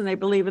abortions, and they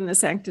believe in the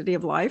sanctity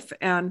of life.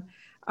 And,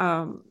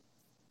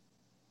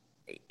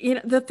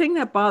 the thing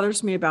that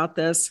bothers me about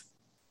this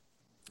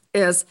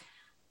is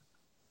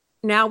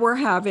now we're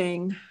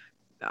having,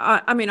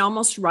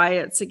 almost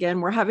riots again.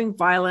 We're having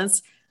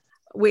violence.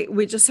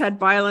 We just had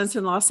violence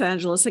in Los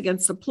Angeles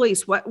against the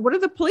police. What do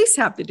the police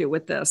have to do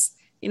with this?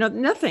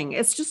 Nothing.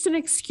 It's just an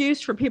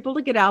excuse for people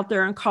to get out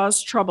there and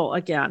cause trouble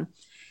again.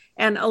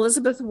 And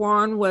Elizabeth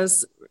Warren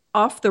was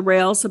off the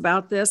rails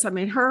about this.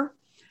 Her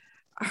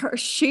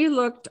she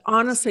looked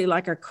honestly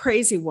like a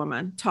crazy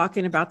woman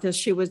talking about this.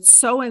 She was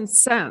so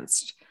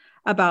incensed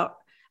about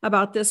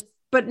this,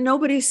 but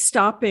nobody's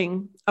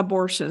stopping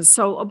abortions.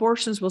 So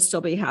abortions will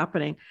still be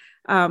happening.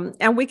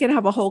 And we can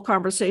have a whole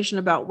conversation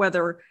about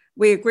whether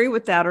we agree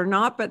with that or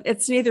not, but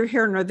it's neither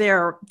here nor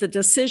there. The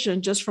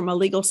decision, just from a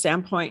legal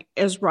standpoint,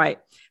 is right.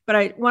 But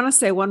I want to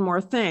say one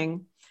more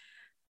thing.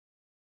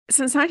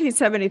 Since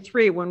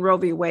 1973, when Roe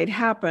v. Wade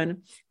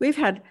happened, we've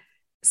had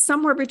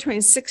somewhere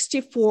between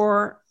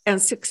 64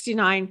 and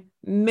 69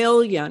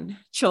 million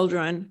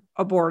children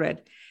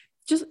aborted.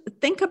 Just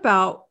think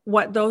about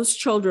what those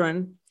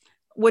children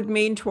would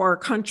mean to our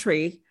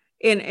country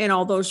in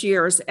all those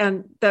years.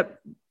 And that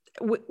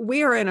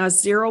we are in a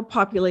zero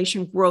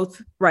population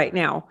growth right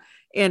now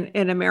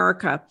in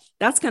America.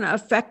 That's going to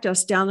affect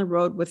us down the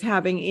road with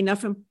having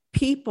enough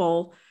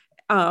people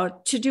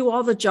to do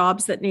all the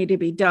jobs that need to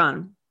be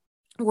done.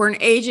 We're an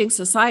aging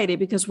society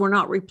because we're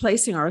not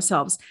replacing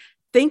ourselves.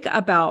 Think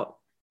about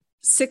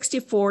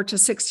 64 to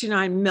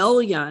 69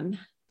 million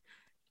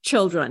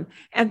children,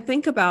 and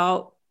think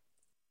about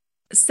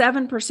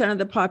 7% of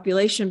the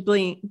population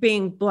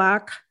being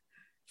Black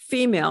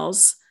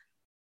females,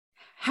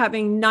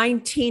 having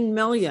 19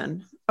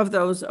 million of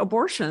those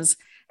abortions,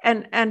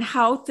 and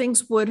how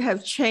things would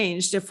have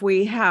changed if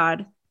we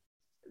had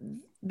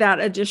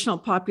that additional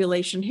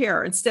population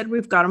here. Instead,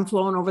 we've got them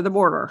flowing over the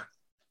border.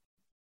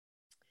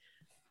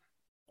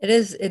 It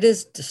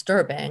is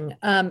disturbing.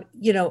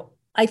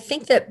 I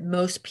think that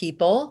most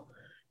people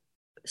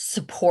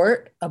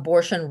support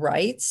abortion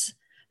rights,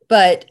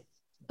 but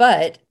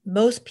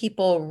most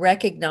people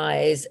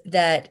recognize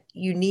that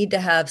you need to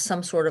have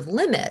some sort of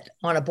limit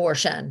on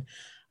abortion.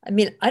 I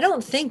mean, I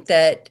don't think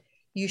that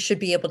you should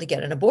be able to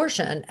get an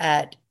abortion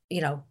at,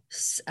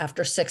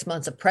 after 6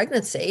 months of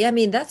pregnancy. I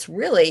mean,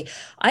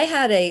 I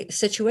had a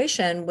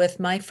situation with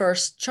my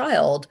first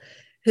child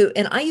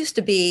and I used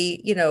to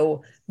be,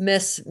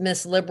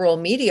 Miss Liberal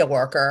media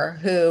worker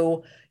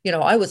who,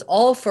 I was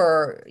all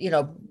for,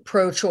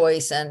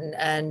 pro-choice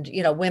and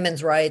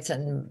women's rights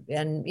and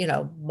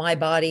my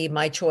body,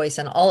 my choice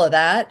and all of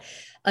that,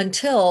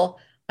 until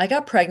I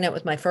got pregnant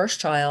with my first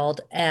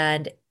child.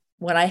 And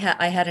when I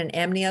had an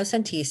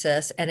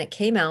amniocentesis, and it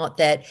came out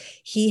that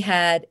he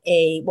had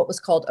what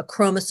was called a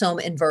chromosome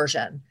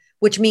inversion,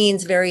 which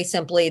means very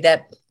simply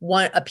that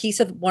a piece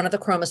of one of the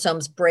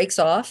chromosomes breaks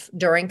off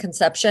during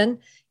conception,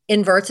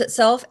 inverts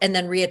itself, and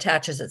then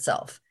reattaches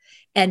itself.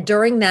 And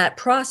during that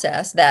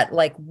process, that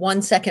like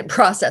 1 second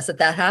process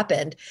that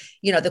happened,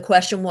 the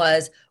question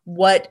was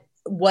what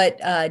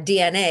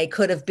DNA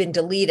could have been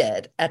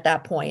deleted at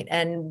that point,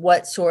 and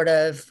what sort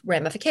of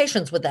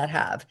ramifications would that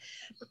have?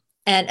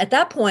 And at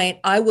that point,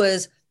 I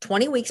was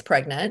 20 weeks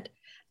pregnant,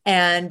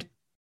 and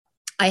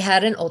I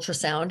had an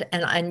ultrasound,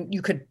 and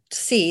you could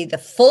see the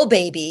full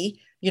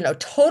baby,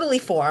 totally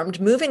formed,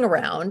 moving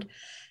around.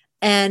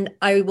 And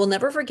I will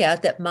never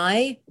forget that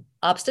my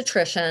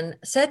obstetrician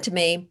said to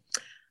me,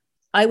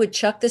 I would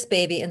chuck this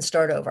baby and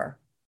start over.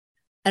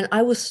 And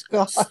I was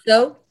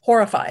so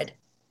horrified.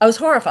 I was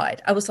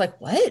horrified. I was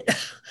like,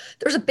 what?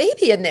 There's a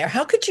baby in there.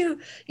 How could you,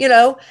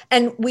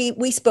 and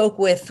we spoke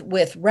with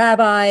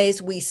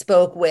rabbis, we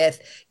spoke with,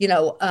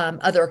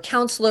 other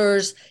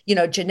counselors,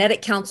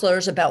 genetic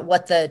counselors about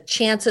what the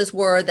chances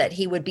were that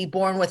he would be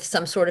born with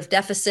some sort of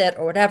deficit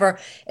or whatever.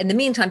 In the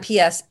meantime,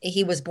 P.S.,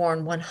 he was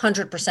born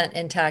 100%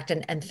 intact,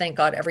 and thank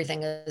God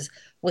everything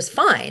was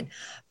fine.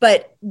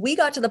 But we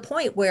got to the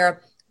point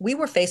where we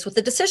were faced with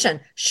the decision,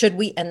 should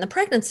we end the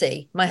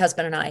pregnancy, my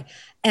husband and I?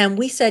 And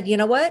we said, you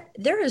know what?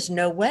 There is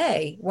no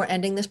way we're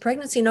ending this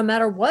pregnancy no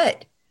matter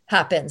what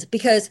happens.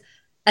 Because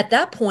at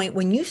that point,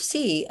 when you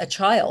see a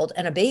child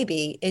and a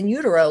baby in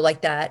utero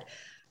like that,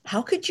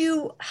 how could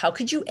you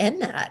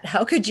end that?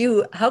 How could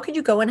you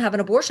go and have an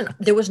abortion?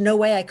 There was no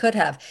way I could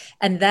have.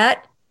 And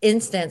that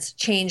instance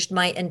changed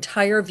my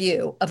entire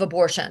view of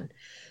abortion.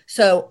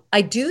 So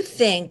I do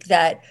think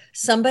that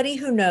somebody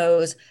who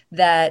knows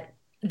that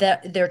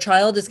their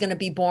child is going to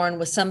be born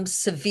with some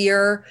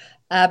severe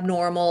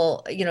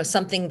abnormal,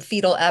 something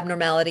fetal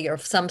abnormality or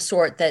some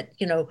sort that,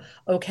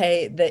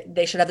 that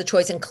they should have the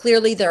choice. And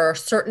clearly there are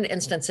certain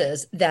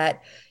instances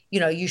that,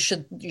 you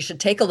should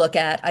take a look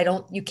at.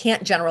 You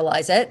can't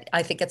generalize it.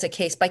 I think it's a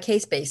case by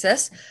case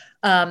basis.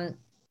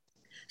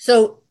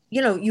 So,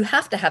 you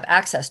have to have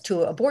access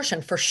to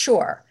abortion for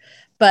sure.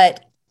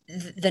 But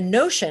the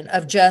notion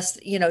of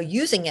just,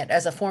 using it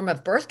as a form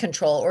of birth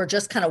control, or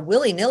just kind of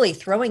willy-nilly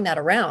throwing that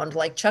around,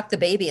 like chuck the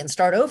baby and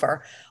start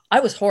over, I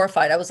was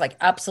horrified. I was like,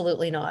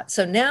 absolutely not.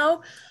 So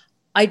now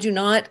I do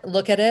not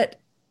look at it,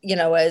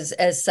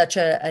 as such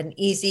an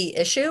easy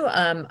issue.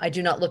 I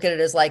do not look at it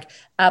as like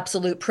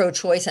absolute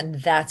pro-choice and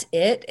that's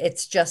it.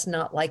 It's just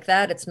not like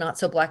that. It's not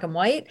so black and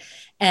white.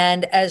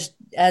 And as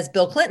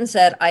Bill Clinton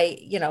said,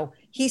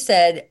 he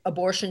said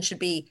abortion should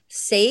be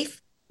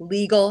safe,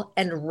 legal,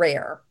 and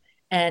rare.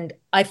 And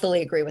I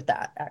fully agree with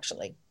that,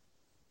 actually.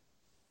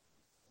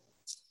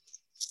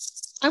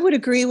 I would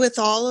agree with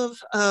all of,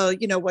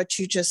 what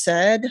you just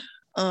said.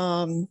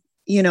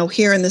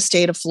 Here in the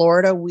state of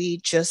Florida, we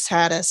just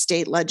had a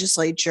state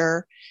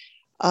legislature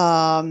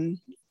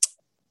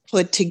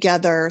put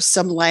together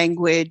some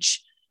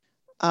language,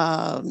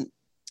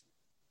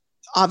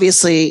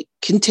 obviously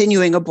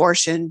continuing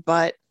abortion,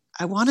 but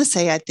I want to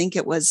say, I think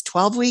it was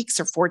 12 weeks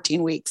or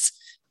 14 weeks.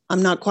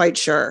 I'm not quite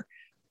sure.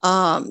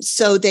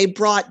 So they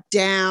brought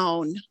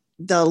down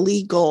the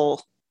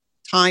legal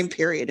time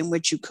period in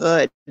which you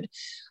could.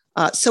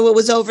 So it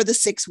was over the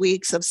 6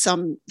 weeks of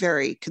some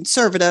very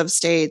conservative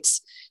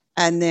states.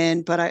 And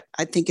then, but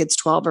I think it's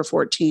 12 or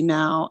 14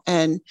 now.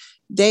 And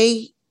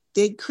they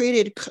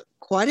created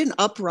quite an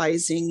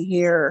uprising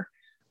here,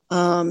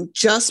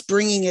 just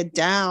bringing it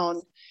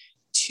down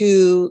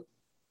to,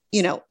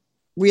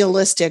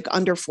 realistic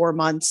under 4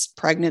 months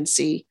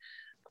pregnancy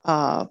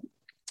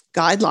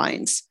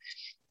guidelines.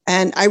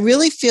 And I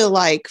really feel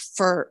like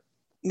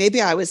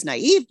maybe I was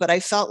naive, but I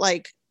felt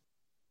like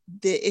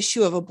the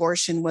issue of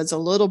abortion was a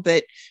little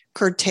bit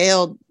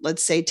curtailed,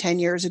 let's say 10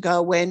 years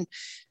ago, when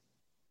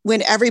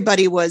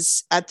everybody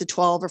was at the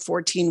 12 or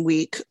 14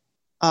 week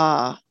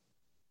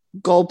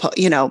goal,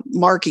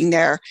 marking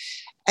there,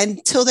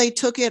 until they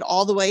took it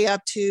all the way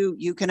up to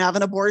you can have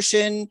an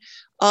abortion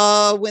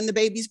when the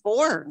baby's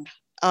born,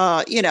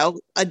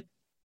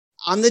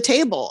 on the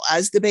table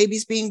as the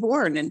baby's being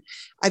born. And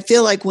I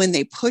feel like when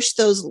they push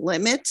those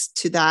limits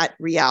to that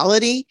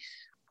reality,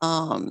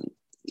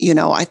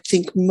 I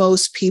think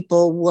most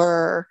people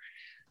were,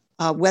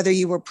 whether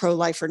you were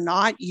pro-life or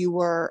not, you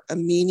were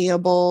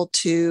amenable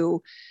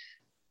to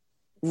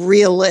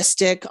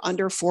realistic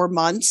under 4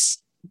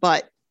 months.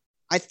 But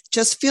I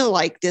just feel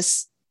like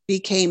this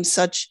became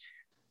such,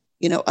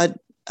 a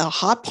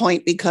hot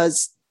point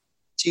because,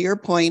 to your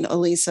point,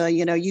 Elisa,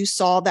 you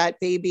saw that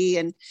baby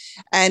and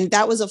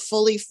that was a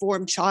fully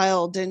formed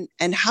child.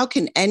 And how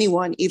can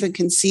anyone even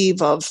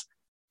conceive of,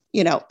 a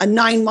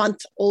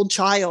 9-month-old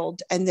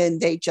child and then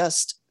they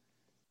just,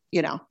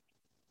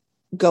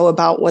 go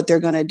about what they're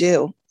going to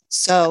do.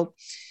 So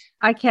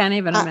I can't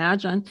even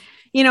imagine.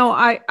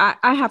 I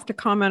have to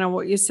comment on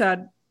what you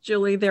said,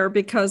 Julie, there,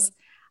 because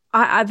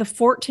the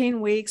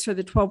 14 weeks or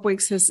the 12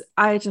 weeks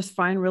I just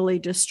find really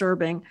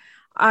disturbing.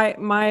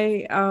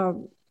 My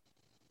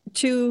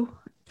 2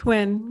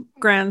 twin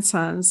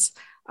grandsons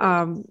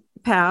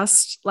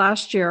passed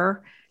last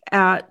year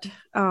at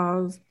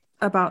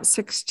about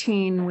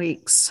 16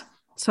 weeks,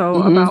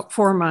 so about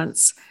 4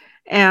 months.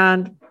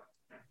 And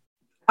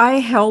I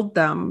held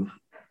them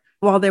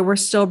while they were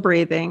still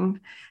breathing.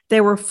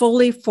 They were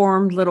fully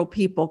formed little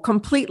people,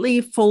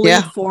 completely fully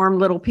formed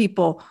little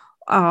people.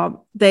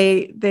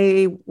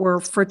 They were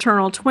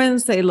fraternal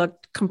twins. They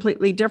looked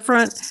completely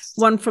different,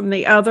 one from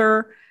the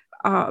other.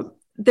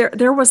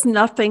 There was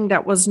nothing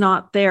that was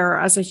not there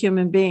as a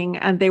human being,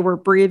 and they were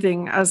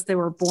breathing as they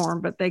were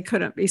born, but they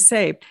couldn't be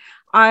saved.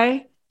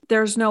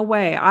 There's no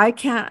way. I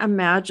can't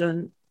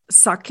imagine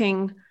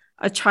sucking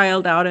a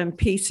child out in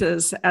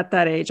pieces at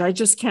that age. I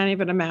just can't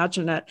even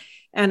imagine it.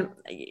 And,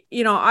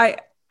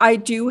 I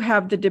do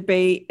have the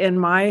debate in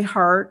my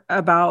heart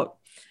about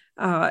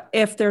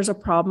if there's a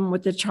problem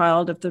with the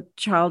child, if the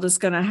child is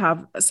going to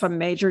have some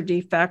major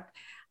defect.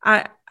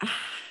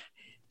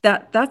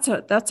 That's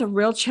a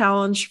real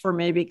challenge for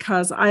me,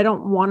 because I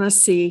don't want to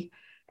see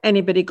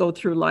anybody go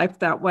through life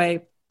that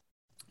way.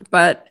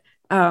 But,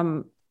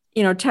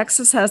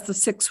 Texas has the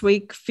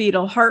 6-week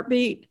fetal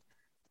heartbeat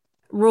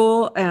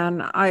rule.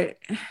 And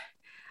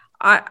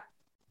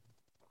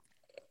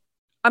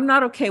I'm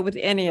not okay with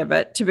any of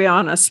it, to be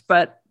honest,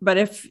 but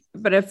if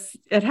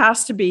it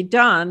has to be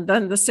done,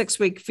 then the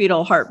 6-week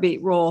fetal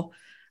heartbeat rule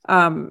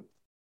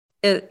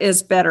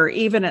is better,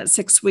 even at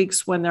 6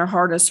 weeks when their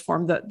heart is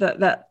formed.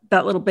 That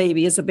little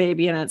baby is a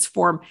baby in its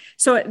form.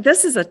 So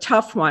this is a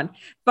tough one,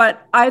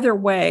 but either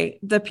way,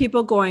 the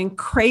people going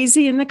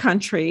crazy in the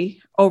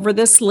country over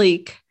this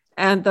leak,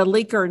 and the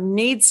leaker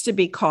needs to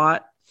be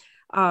caught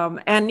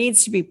and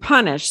needs to be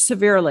punished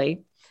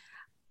severely.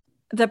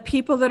 The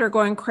people that are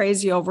going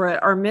crazy over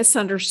it are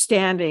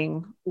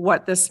misunderstanding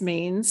what this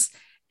means.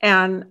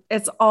 And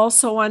it's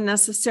also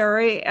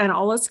unnecessary. And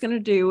all it's going to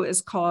do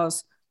is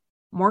cause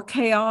more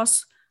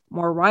chaos,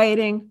 more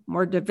rioting,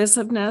 more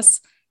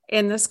divisiveness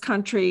in this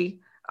country,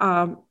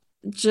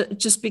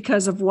 just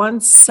because of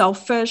one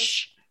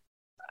selfish,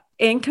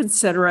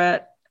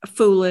 inconsiderate,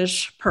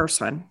 foolish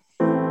person.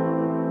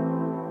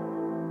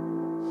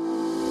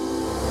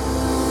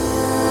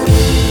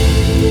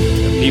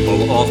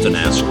 People often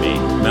ask me,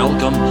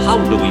 Malcolm, how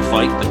do we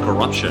fight the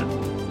corruption?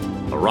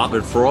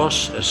 Robert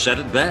Frost has said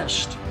it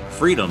best.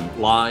 Freedom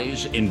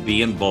lies in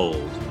being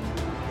bold.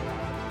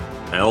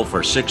 Hell,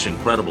 for 6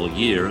 incredible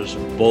years,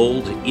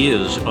 bold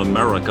is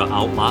America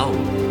Out Loud.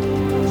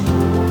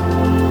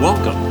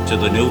 Welcome to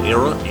the new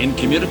era in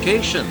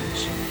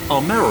communications,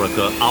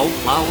 America Out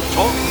Loud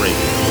Talk Radio.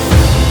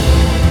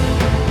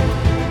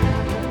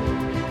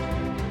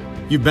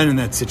 You've been in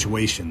that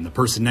situation. The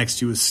person next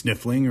to you is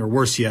sniffling, or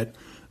worse yet,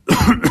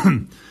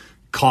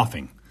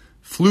 coughing.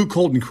 Flu,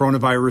 cold, and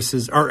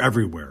coronaviruses are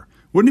everywhere.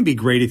 Wouldn't it be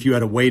great if you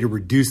had a way to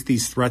reduce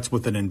these threats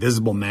with an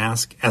invisible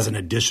mask as an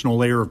additional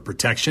layer of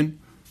protection?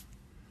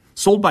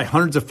 Sold by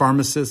hundreds of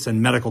pharmacists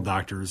and medical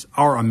doctors,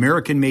 our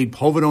American-made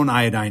povidone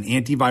iodine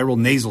antiviral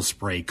nasal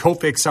spray,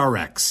 Cofix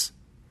RX,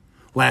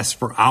 lasts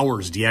for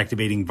hours,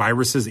 deactivating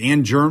viruses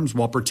and germs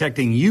while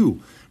protecting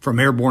you from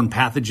airborne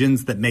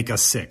pathogens that make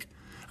us sick.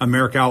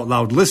 America Out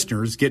Loud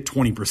listeners get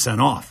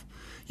 20% off.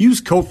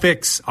 Use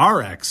Cofix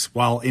RX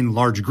while in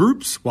large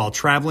groups, while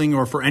traveling,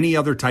 or for any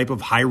other type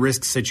of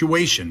high-risk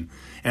situation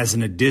as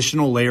an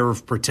additional layer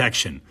of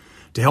protection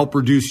to help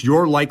reduce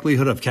your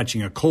likelihood of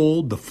catching a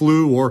cold, the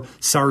flu, or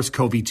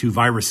SARS-CoV-2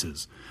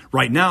 viruses.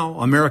 Right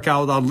now, America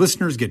Out Loud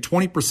listeners get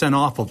 20%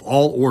 off of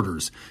all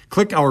orders.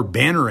 Click our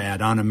banner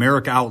ad on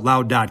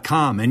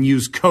AmericaOutloud.com and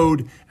use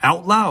code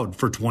OUTLOUD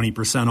for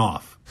 20%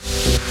 off.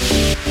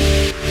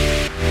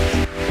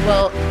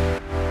 Well,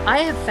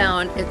 I have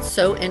found it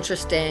so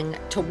interesting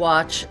to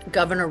watch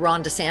Governor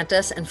Ron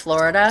DeSantis in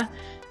Florida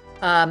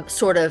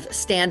sort of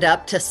stand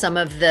up to some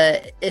of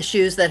the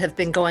issues that have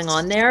been going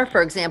on there.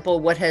 For example,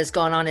 what has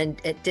gone on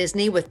at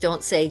Disney with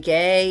Don't Say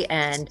Gay,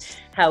 and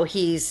how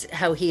he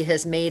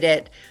has made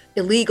it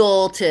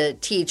illegal to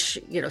teach,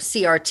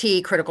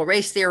 CRT, critical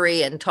race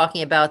theory, and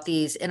talking about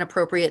these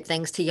inappropriate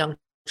things to young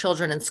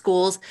children in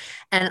schools.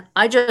 And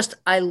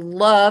I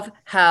love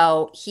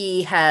how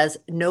he has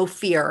no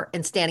fear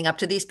in standing up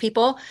to these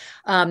people.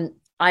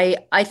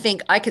 I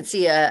think I could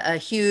see a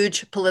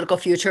huge political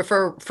future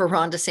for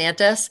Ron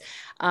DeSantis.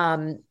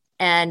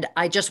 And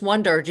I just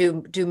wonder,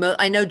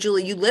 I know,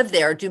 Julie, you live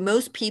there. Do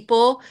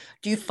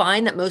you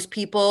find that most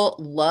people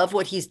love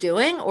what he's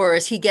doing, or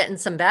is he getting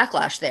some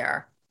backlash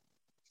there?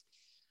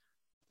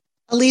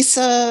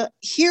 Elisa,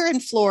 here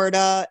in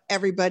Florida,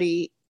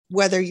 everybody,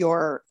 whether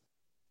you're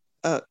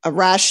a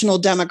rational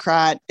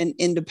Democrat, an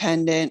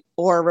independent,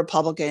 or a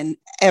Republican,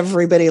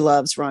 everybody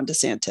loves Ron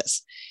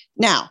DeSantis.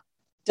 Now,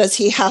 does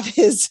he have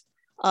his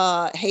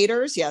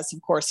haters? Yes,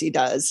 of course he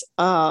does.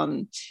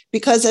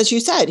 Because as you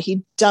said,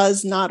 he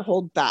does not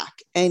hold back,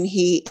 and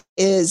he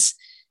is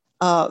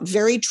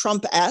very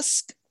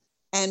Trump-esque.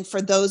 And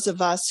for those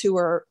of us who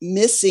are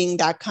missing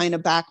that kind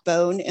of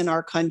backbone in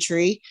our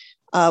country,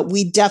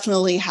 we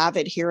definitely have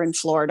it here in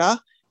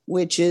Florida,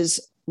 which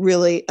is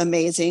really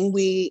amazing.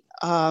 He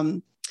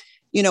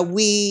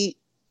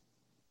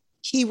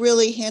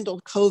really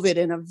handled COVID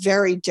in a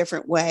very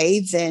different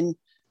way than,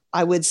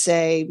 I would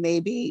say,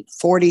 maybe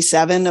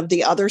 47 of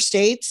the other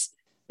states.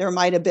 There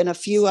might have been a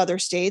few other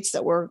states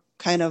that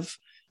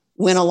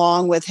went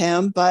along with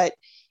him, but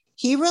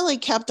he really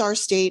kept our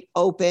state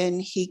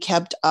open. He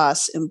kept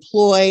us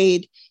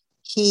employed.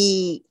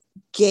 He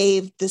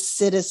gave the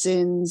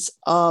citizens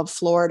of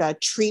Florida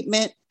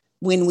treatment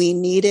when we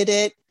needed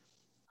it,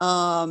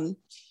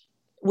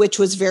 which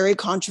was very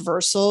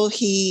controversial.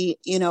 He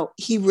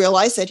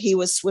realized that he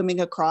was swimming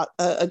across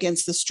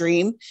against the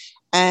stream,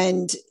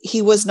 and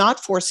he was not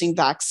forcing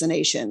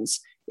vaccinations.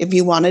 If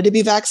you wanted to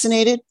be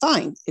vaccinated,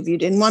 fine. If you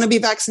didn't want to be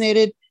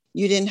vaccinated,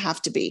 you didn't have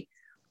to be.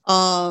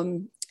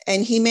 And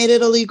he made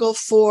it illegal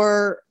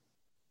for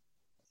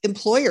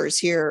employers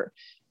here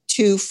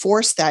to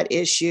force that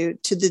issue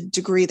to the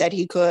degree that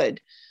he could,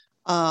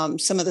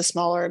 some of the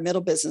smaller and middle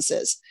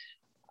businesses.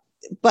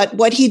 But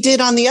what he did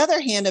on the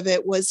other hand of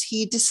it was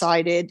he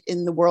decided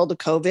in the world of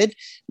COVID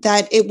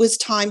that it was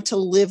time to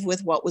live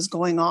with what was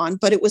going on,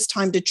 but it was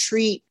time to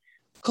treat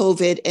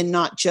COVID and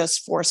not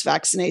just force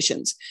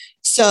vaccinations.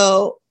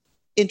 So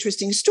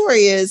interesting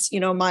story is,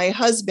 my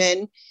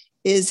husband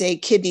is a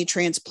kidney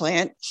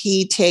transplant.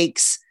 He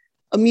takes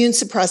immune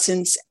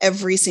suppressants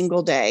every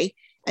single day.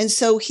 And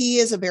so he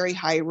is a very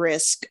high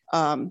risk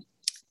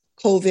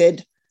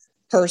COVID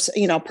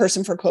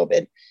person for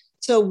COVID.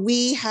 So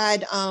we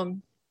had,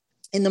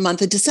 in the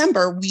month of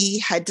December, we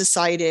had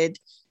decided,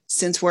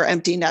 since we're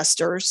empty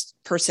nesters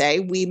per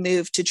se, we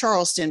moved to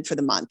Charleston for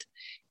the month.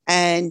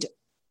 And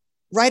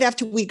right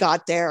after we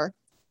got there,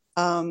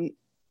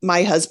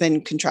 my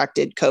husband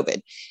contracted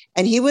COVID,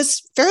 and he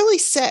was fairly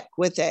sick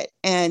with it.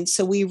 And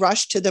so we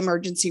rushed to the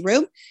emergency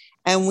room,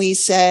 and we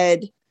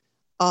said,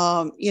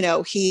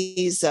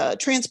 he's a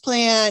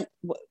transplant.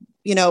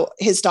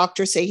 His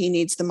doctors say he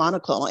needs the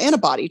monoclonal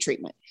antibody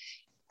treatment.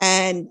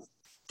 And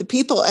the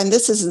people, and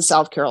this is in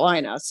South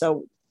Carolina,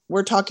 so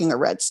we're talking a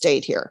red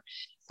state here.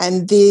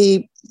 And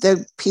the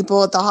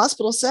people at the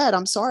hospital said,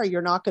 I'm sorry,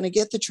 you're not going to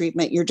get the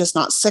treatment. You're just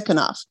not sick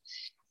enough.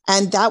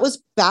 And that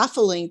was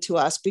baffling to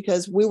us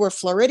because we were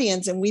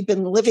Floridians and we've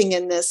been living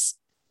in this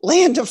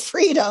land of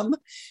freedom.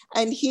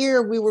 And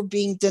here we were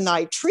being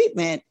denied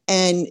treatment.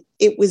 And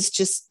it was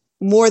just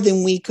more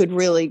than we could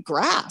really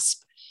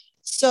grasp.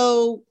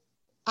 So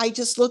I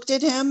just looked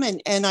at him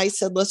and I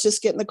said, let's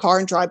just get in the car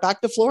and drive back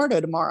to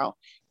Florida tomorrow.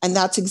 And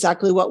that's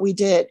exactly what we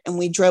did. And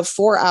we drove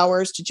 4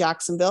 hours to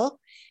Jacksonville,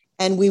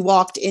 and we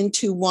walked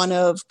into one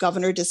of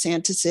Governor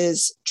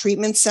DeSantis's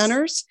treatment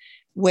centers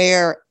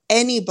where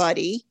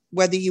anybody,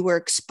 whether you were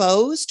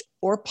exposed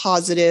or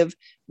positive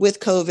with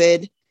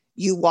COVID,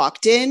 you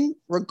walked in,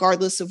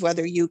 regardless of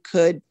whether you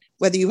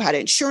had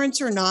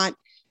insurance or not,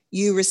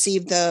 you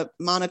received the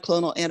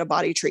monoclonal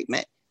antibody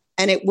treatment.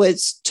 And it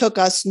took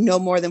us no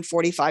more than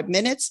 45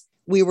 minutes.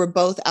 We were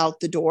both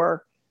out the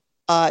door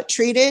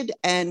treated,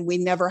 and we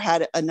never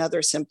had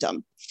another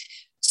symptom.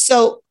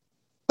 So,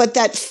 but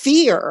that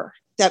fear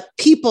that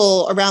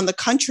people around the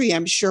country,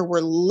 I'm sure,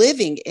 were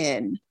living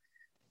in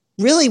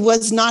really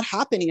was not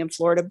happening in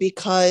Florida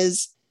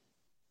because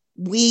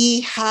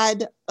we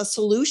had a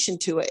solution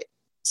to it.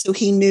 So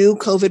he knew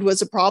COVID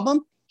was a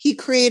problem. He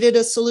created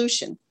a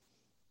solution.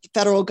 The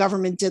federal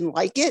government didn't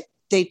like it.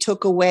 They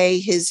took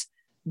away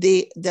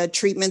the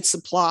treatment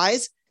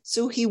supplies.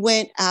 So he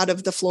went out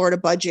of the Florida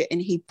budget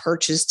and he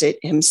purchased it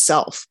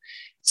himself.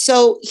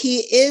 So he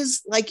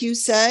is, like you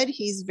said,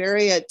 he's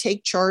very a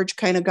take charge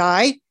kind of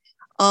guy.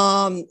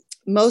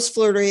 Most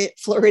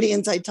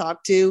Floridians I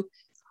talk to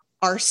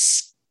are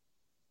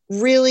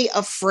really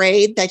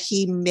afraid that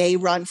he may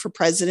run for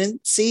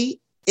presidency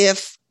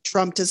if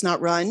Trump does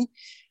not run.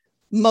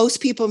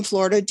 Most people in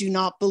Florida do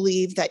not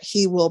believe that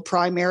he will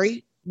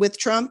primary with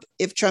Trump.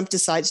 If Trump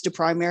decides to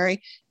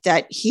primary,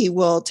 that he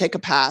will take a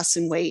pass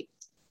and wait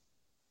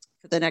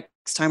for the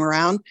next time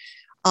around.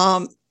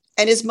 And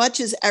as much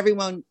as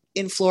everyone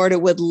in Florida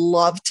would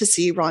love to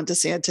see Ron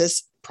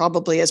DeSantis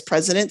probably as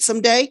president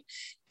someday,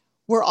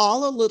 we're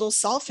all a little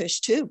selfish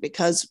too,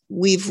 because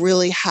we've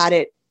really had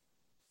it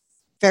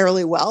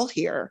fairly well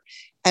here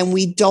and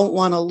we don't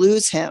want to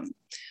lose him.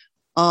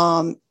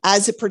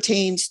 As it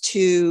pertains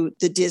to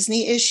the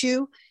Disney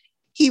issue,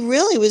 he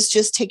really was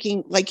just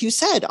taking, like you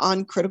said,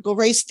 on critical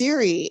race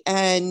theory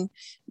and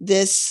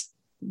this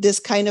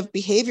kind of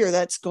behavior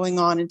that's going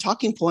on in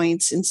talking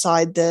points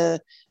inside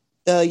the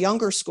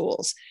younger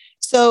schools.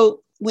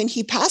 So when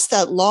he passed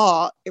that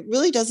law, it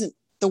really doesn't,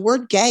 the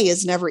word gay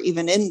is never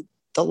even in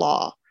the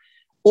law,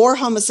 or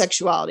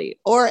homosexuality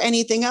or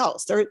anything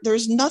else.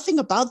 There's nothing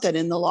about that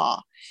in the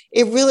law.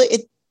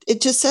 It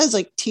just says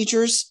like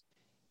teachers,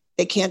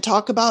 they can't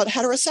talk about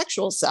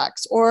heterosexual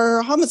sex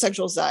or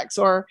homosexual sex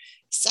or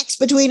sex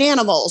between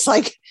animals.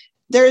 Like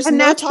there's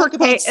no talk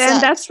about sex.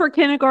 And that's for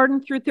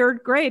kindergarten through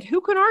third grade.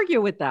 Who can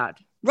argue with that?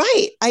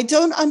 Right. I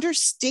don't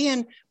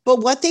understand.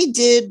 But what they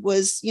did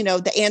was,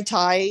 the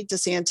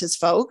anti-DeSantis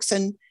folks,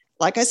 and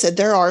like I said,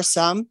 there are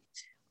some,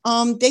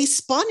 they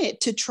spun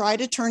it to try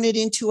to turn it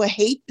into a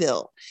hate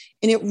bill.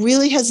 And it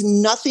really has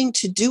nothing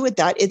to do with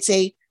that. It's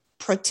a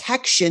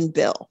protection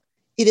bill.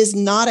 It is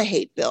not a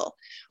hate bill.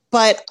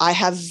 But I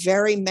have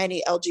very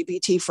many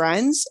LGBT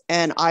friends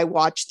and I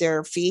watch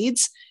their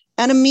feeds.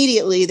 And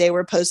immediately they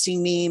were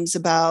posting memes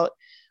about,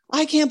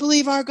 I can't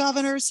believe our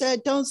governor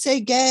said, don't say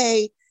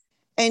gay.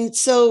 And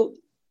so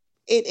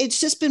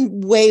it's just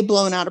been way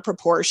blown out of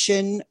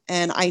proportion.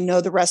 And I know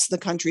the rest of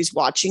the country's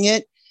watching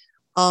it.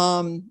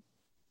 But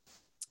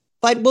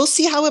we'll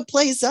see how it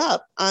plays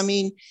up. I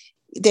mean,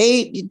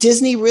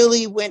 Disney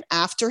really went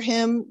after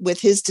him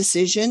with his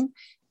decision.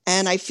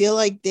 And I feel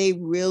like they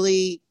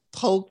really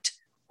poked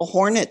a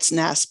hornet's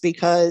nest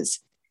because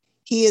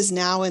he is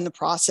now in the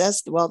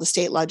process. Well, the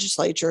state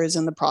legislature is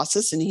in the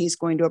process and he's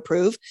going to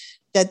approve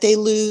that they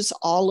lose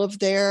all of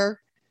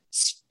their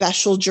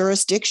special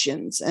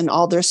jurisdictions and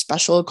all their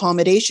special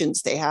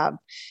accommodations they have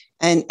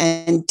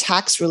and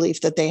tax relief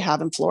that they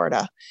have in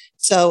Florida.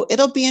 So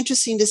it'll be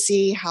interesting to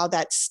see how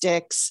that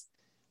sticks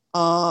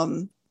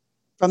from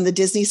the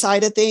Disney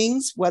side of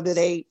things, whether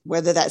that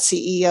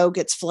CEO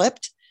gets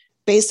flipped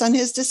based on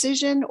his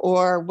decision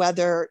or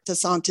whether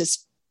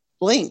DeSantis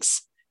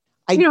blinks.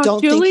 I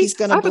don't think he's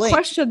going to blink. I have a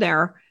question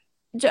there.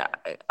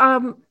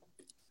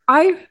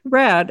 I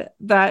read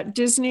that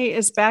Disney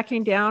is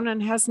backing down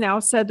and has now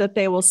said that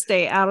they will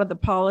stay out of the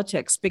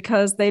politics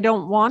because they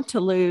don't want to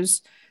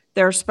lose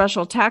their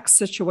special tax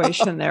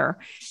situation there.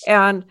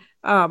 And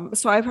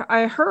so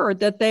I heard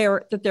that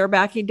they're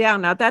backing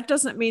down. Now that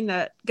doesn't mean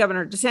that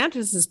Governor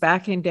DeSantis is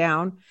backing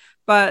down,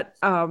 but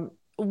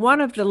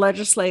one of the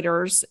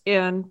legislators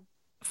in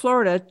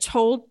Florida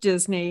told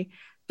Disney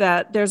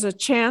that there's a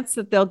chance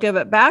that they'll give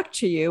it back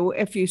to you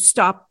if you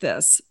stop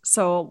this.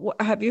 So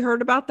have you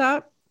heard about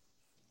that?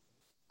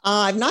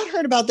 I've not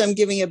heard about them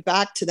giving it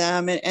back to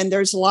them. And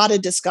there's a lot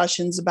of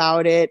discussions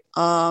about it.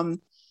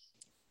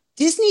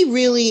 Disney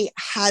really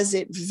has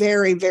it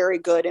very, very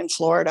good in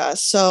Florida.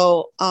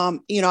 So, I'm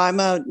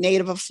a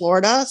native of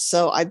Florida.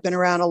 So I've been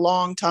around a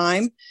long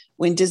time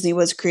when Disney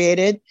was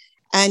created.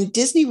 And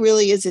Disney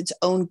really is its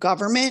own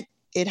government.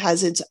 It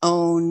has its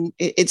own,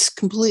 it's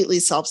completely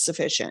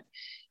self-sufficient.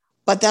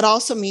 But that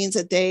also means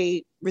that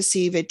they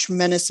receive a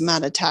tremendous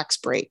amount of tax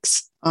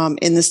breaks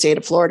in the state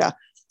of Florida.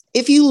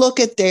 If you look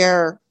at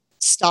their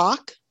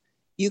stock,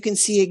 you can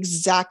see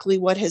exactly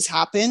what has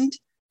happened.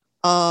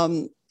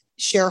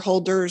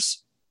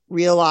 Shareholders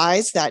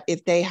realize that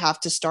if they have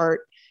to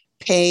start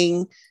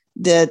paying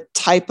the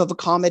type of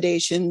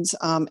accommodations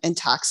and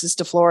taxes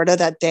to Florida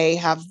that they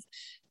have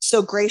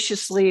so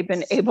graciously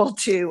been able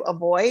to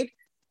avoid,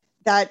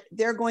 that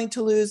they're going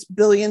to lose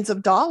billions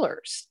of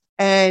dollars.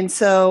 And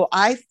so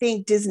I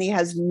think Disney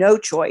has no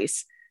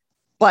choice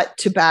but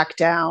to back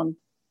down.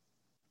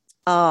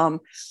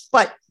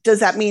 But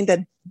does that mean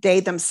that they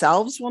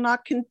themselves will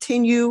not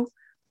continue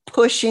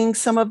pushing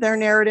some of their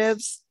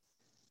narratives?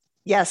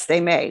 Yes,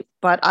 they may.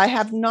 But I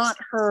have not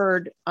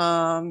heard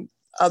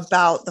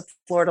about the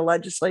Florida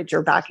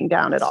legislature backing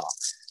down at all.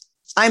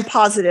 I'm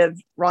positive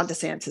Ron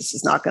DeSantis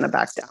is not going to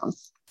back down.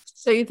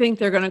 So you think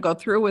they're going to go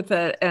through with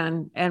it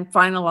and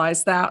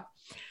finalize that?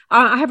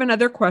 I have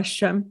another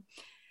question.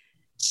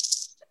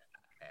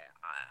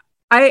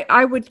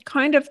 I would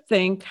kind of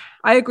think,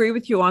 I agree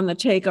with you on the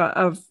take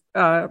of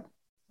Ron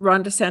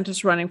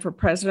DeSantis running for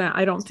president.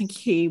 I don't think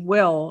he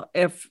will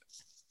if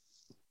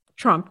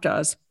Trump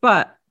does.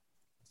 But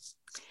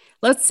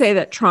let's say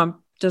that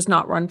Trump does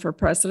not run for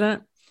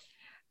president.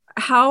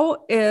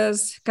 How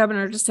is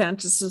Governor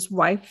DeSantis's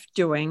wife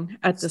doing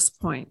at this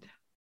point?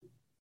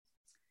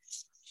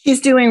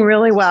 She's doing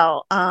really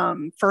well.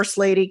 First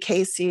Lady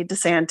Casey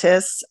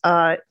DeSantis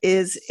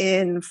is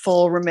in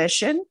full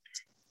remission.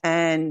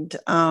 And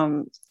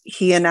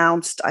he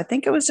announced, I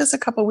think it was just a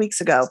couple of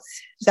weeks ago,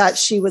 that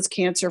she was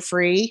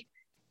cancer-free.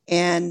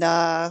 And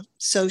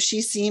so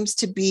she seems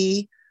to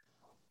be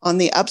on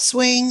the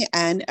upswing,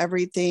 and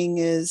everything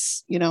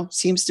is,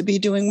 seems to be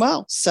doing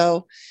well.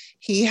 So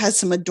he has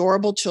some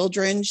adorable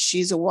children.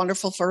 She's a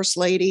wonderful first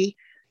lady.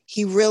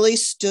 He really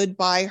stood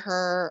by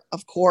her,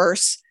 of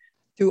course,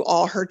 through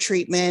all her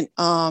treatment.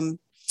 And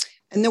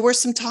there were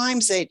some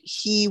times that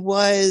he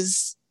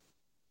was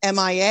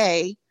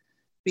MIA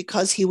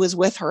because he was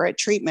with her at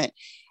treatment.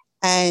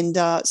 And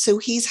so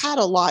he's had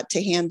a lot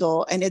to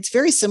handle. And it's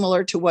very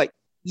similar to what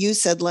you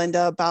said,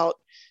 Linda, about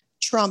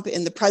Trump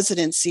in the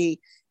presidency.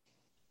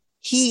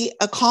 He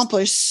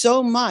accomplished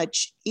so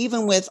much,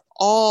 even with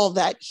all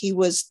that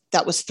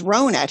was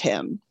thrown at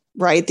him,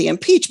 right? The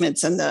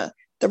impeachments and the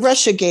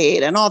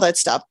Russiagate and all that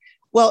stuff.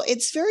 Well,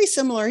 it's very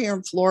similar here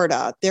in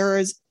Florida. There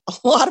is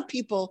a lot of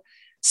people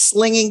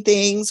slinging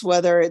things,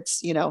 whether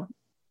it's,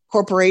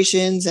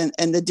 corporations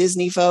and the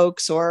Disney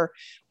folks, or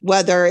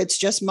whether it's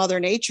just Mother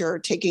Nature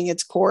taking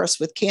its course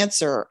with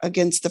cancer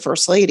against the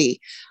First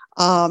Lady.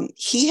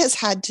 He has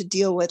had to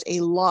deal with a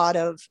lot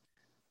of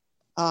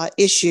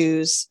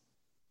issues,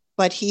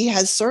 but he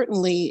has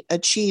certainly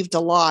achieved a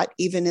lot,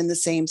 even in the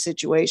same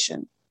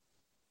situation.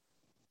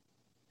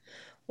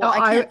 Well,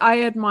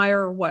 I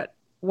admire what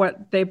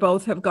they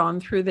both have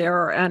gone through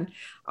there. And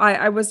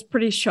I was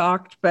pretty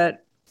shocked,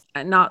 but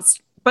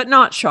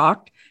not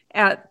shocked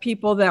at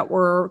people that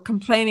were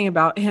complaining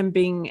about him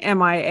being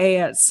MIA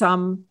at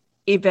some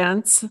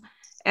events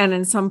and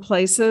in some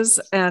places,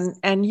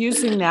 and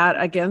using that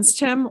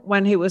against him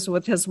when he was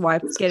with his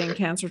wife getting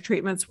cancer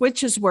treatments,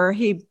 which is where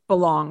he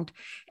belonged.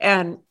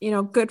 And,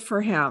 good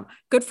for him.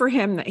 Good for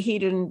him that he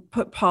didn't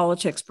put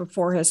politics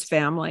before his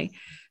family.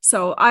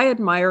 So I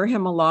admire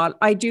him a lot.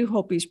 I do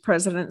hope he's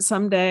president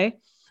someday.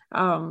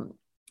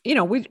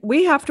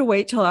 We have to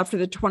wait till after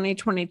the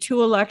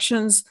 2022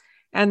 elections.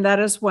 And that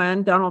is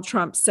when Donald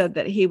Trump said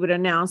that he would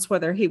announce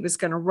whether he was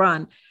going to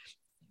run.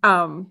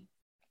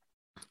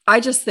 I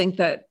just think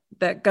that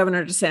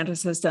Governor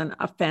DeSantis has done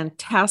a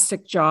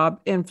fantastic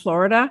job in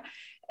Florida.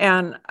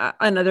 And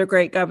another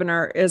great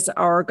governor is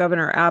our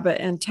Governor Abbott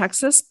in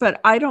Texas.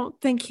 But I don't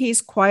think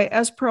he's quite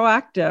as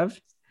proactive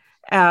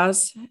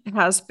as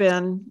has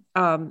been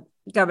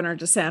Governor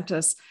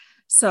DeSantis.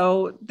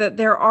 So that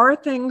there are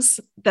things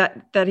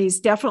that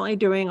he's definitely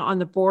doing on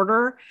the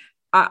border.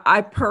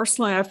 I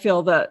personally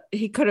feel that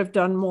he could have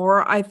done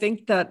more. I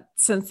think that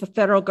since the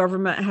federal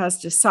government has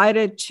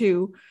decided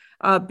to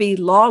be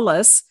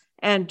lawless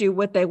and do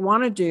what they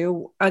want to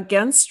do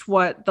against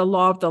what the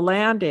law of the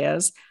land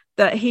is,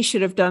 that he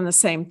should have done the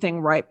same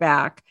thing right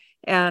back.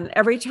 And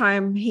every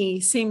time he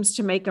seems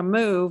to make a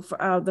move,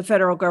 the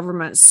federal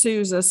government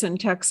sues us in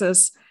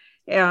Texas,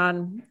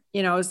 and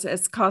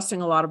it's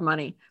costing a lot of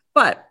money.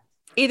 But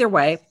either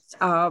way,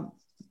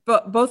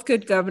 both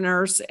good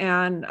governors,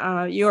 and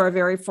you are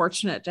very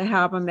fortunate to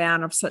have a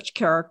man of such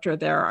character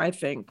there, I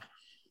think.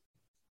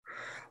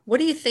 What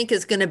do you think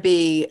is going to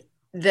be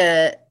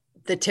the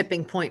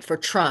tipping point for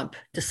Trump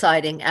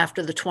deciding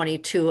after the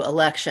 22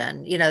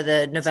 election,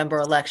 the November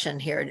election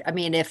here? I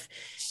mean, if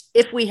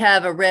we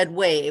have a red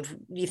wave,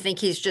 do you think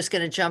he's just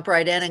going to jump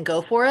right in and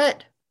go for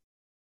it?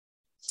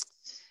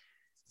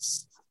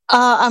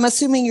 I'm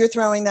assuming you're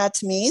throwing that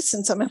to me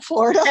since I'm in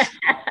Florida.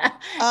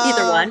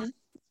 Either one.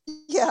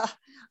 Yeah.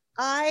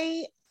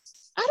 I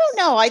don't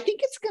know. I think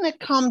it's going to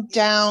come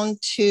down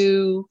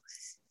to,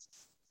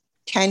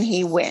 can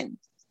he win?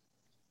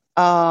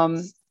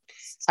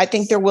 I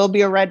think there will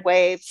be a red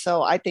wave.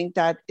 So I think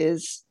that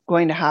is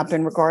going to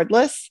happen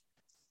regardless.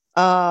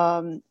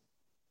 I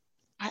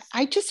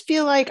just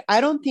feel like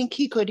I don't think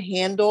he could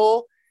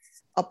handle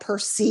a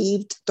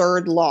perceived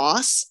third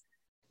loss.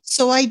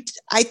 So I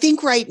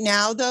think right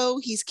now, though,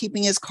 he's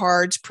keeping his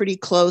cards pretty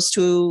close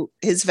to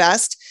his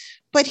vest,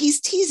 but he's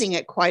teasing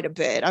it quite a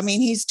bit. I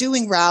mean, he's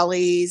doing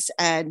rallies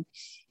and,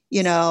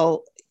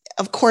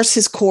 of course,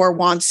 his core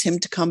wants him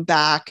to come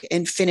back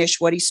and finish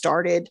what he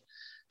started.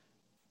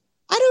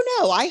 I don't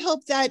know. I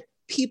hope that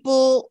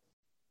people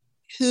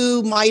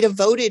who might have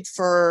voted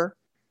for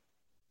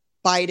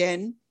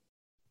Biden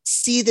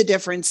see the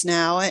difference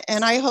now.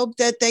 And I hope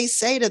that they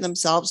say to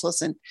themselves,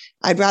 listen,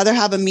 I'd rather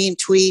have a mean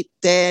tweet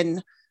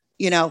than,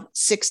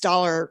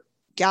 $6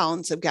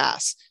 gallons of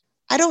gas.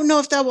 I don't know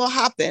if that will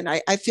happen.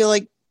 I feel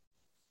like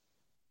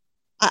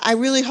I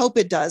really hope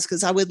it does,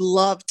 because I would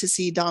love to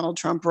see Donald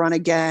Trump run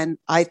again.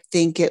 I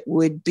think it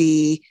would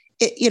be,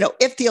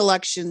 if the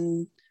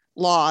election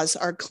laws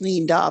are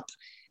cleaned up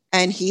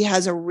and he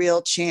has a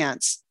real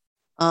chance,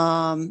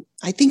 I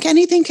think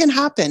anything can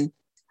happen.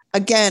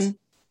 Again,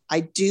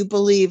 I do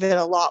believe that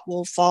a lot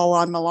will fall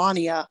on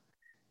Melania.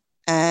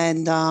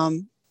 And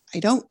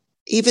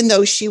even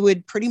though she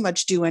would pretty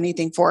much do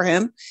anything for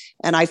him,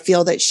 and I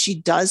feel that she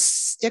does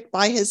stick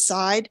by his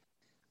side,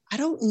 I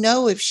don't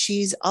know if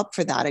she's up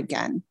for that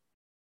again.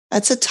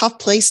 That's a tough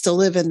place to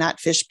live in, that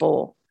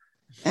fishbowl.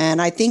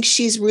 And I think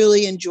she's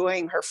really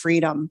enjoying her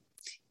freedom,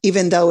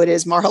 even though it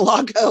is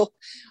Mar-a-Lago.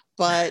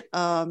 But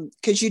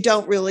because you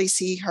don't really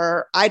see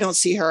her, I don't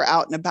see her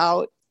out and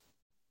about,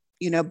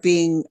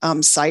 being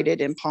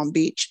cited in Palm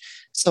Beach.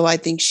 So I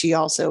think she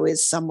also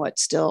is somewhat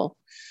still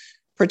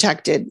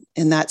protected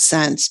in that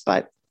sense.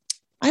 But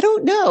I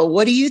don't know.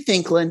 What do you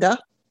think, Linda?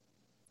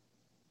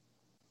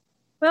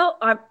 Well,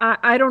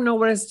 I don't know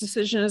what his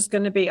decision is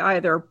going to be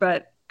either,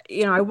 but,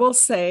 I will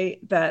say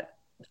that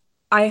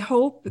I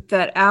hope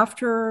that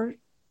after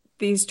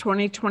these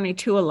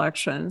 2022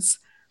 elections,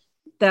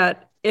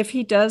 that if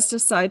he does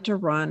decide to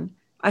run,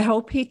 I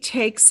hope he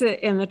takes it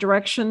in the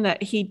direction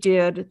that he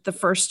did the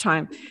first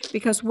time,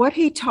 because what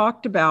he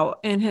talked about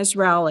in his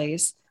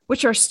rallies,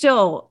 which are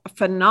still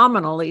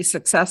phenomenally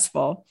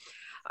successful,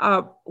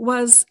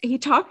 was he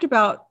talked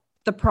about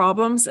the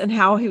problems and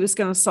how he was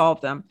going to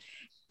solve them.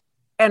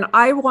 And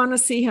I want to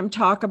see him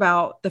talk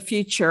about the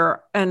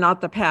future and not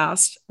the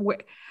past.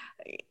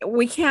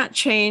 We can't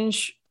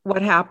change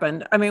what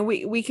happened. I mean,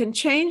 we can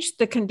change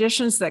the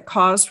conditions that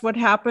caused what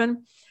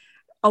happened.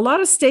 A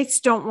lot of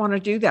states don't want to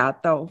do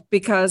that, though,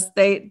 because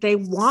they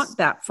want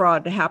that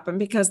fraud to happen,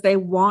 because they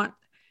want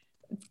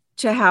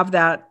to have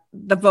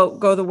the vote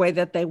go the way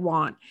that they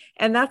want.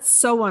 And that's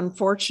so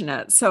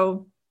unfortunate.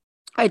 So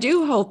I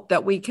do hope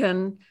that we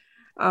can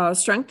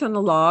strengthen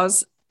the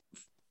laws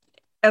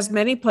as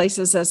many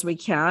places as we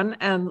can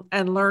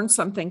and learn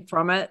something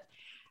from it.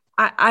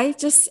 I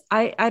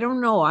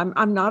don't know.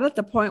 I'm not at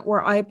the point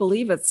where I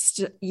believe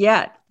it's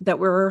yet that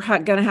we're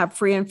going to have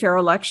free and fair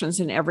elections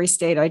in every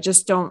state. I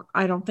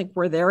don't think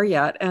we're there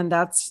yet. And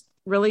that's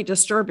really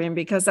disturbing,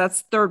 because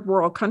that's third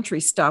world country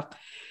stuff.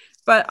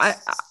 But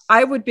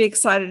I would be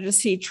excited to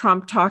see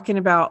Trump talking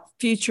about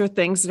future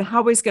things and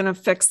how he's going to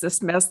fix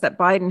this mess that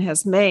Biden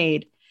has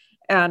made,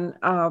 and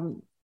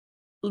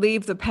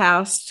leave the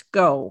past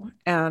go.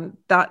 And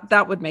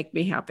that would make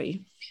me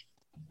happy.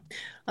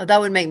 That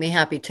would make me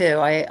happy too.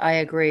 I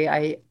agree.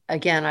 I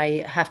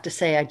have to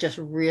say, I just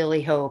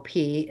really hope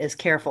he is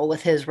careful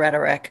with his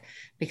rhetoric,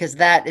 because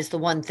that is the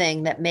one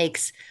thing that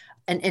makes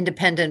an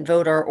independent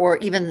voter, or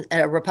even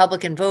a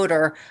Republican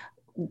voter,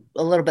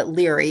 a little bit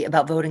leery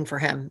about voting for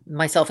him,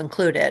 myself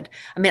included.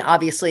 I mean,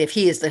 obviously, if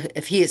he is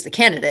the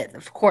candidate,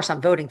 of course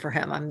I'm voting for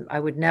him. I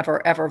would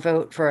never ever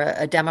vote for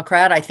a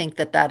Democrat. I think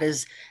that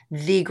is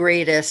the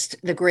gravest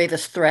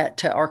threat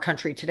to our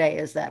country today,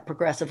 is that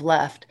progressive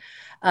left.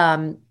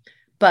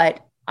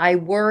 But I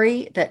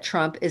worry that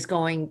Trump is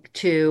going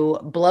to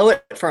blow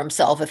it for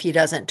himself if he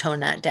doesn't tone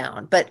that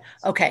down. But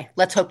okay,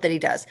 let's hope that he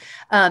does.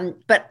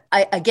 But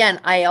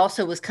I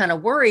also was kind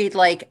of worried,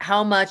 like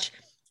how much.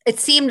 It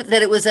seemed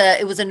that it was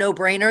a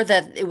no-brainer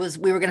that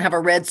we were going to have a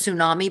red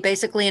tsunami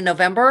basically in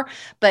November.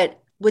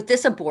 But with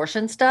this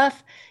abortion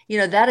stuff,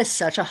 that is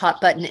such a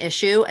hot button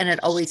issue, and it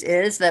always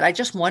is, that I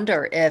just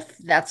wonder if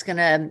that's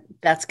gonna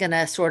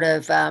sort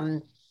of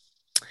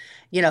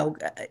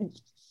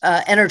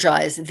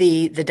energize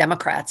the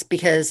Democrats,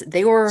 because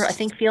they were, I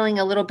think, feeling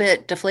a little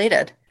bit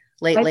deflated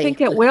lately. I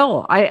think it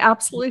will. I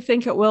absolutely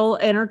think it will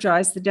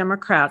energize the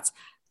Democrats.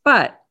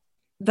 But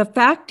the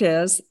fact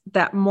is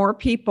that more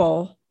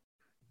people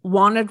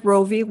wanted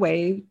Roe v.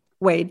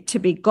 Wade to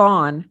be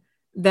gone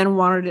than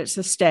wanted it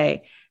to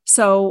stay.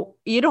 So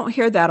you don't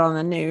hear that on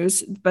the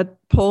news, but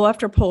poll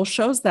after poll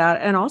shows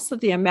that. And also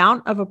the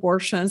amount of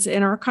abortions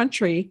in our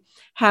country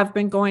have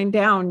been going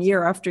down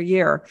year after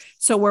year.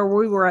 So where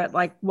we were at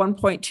like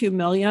 1.2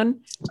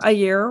 million a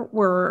year,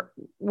 we're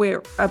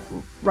up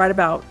right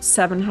about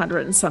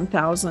 700 and some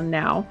thousand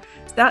now.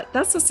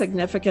 That's a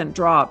significant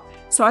drop.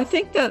 So I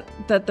think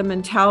that the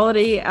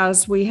mentality,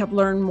 as we have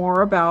learned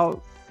more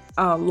about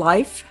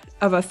life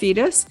of a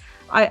fetus,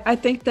 I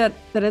think that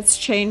it's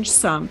changed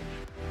some.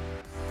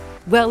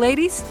 Well,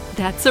 ladies,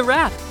 that's a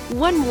wrap.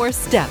 One more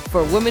step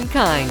for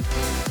womankind.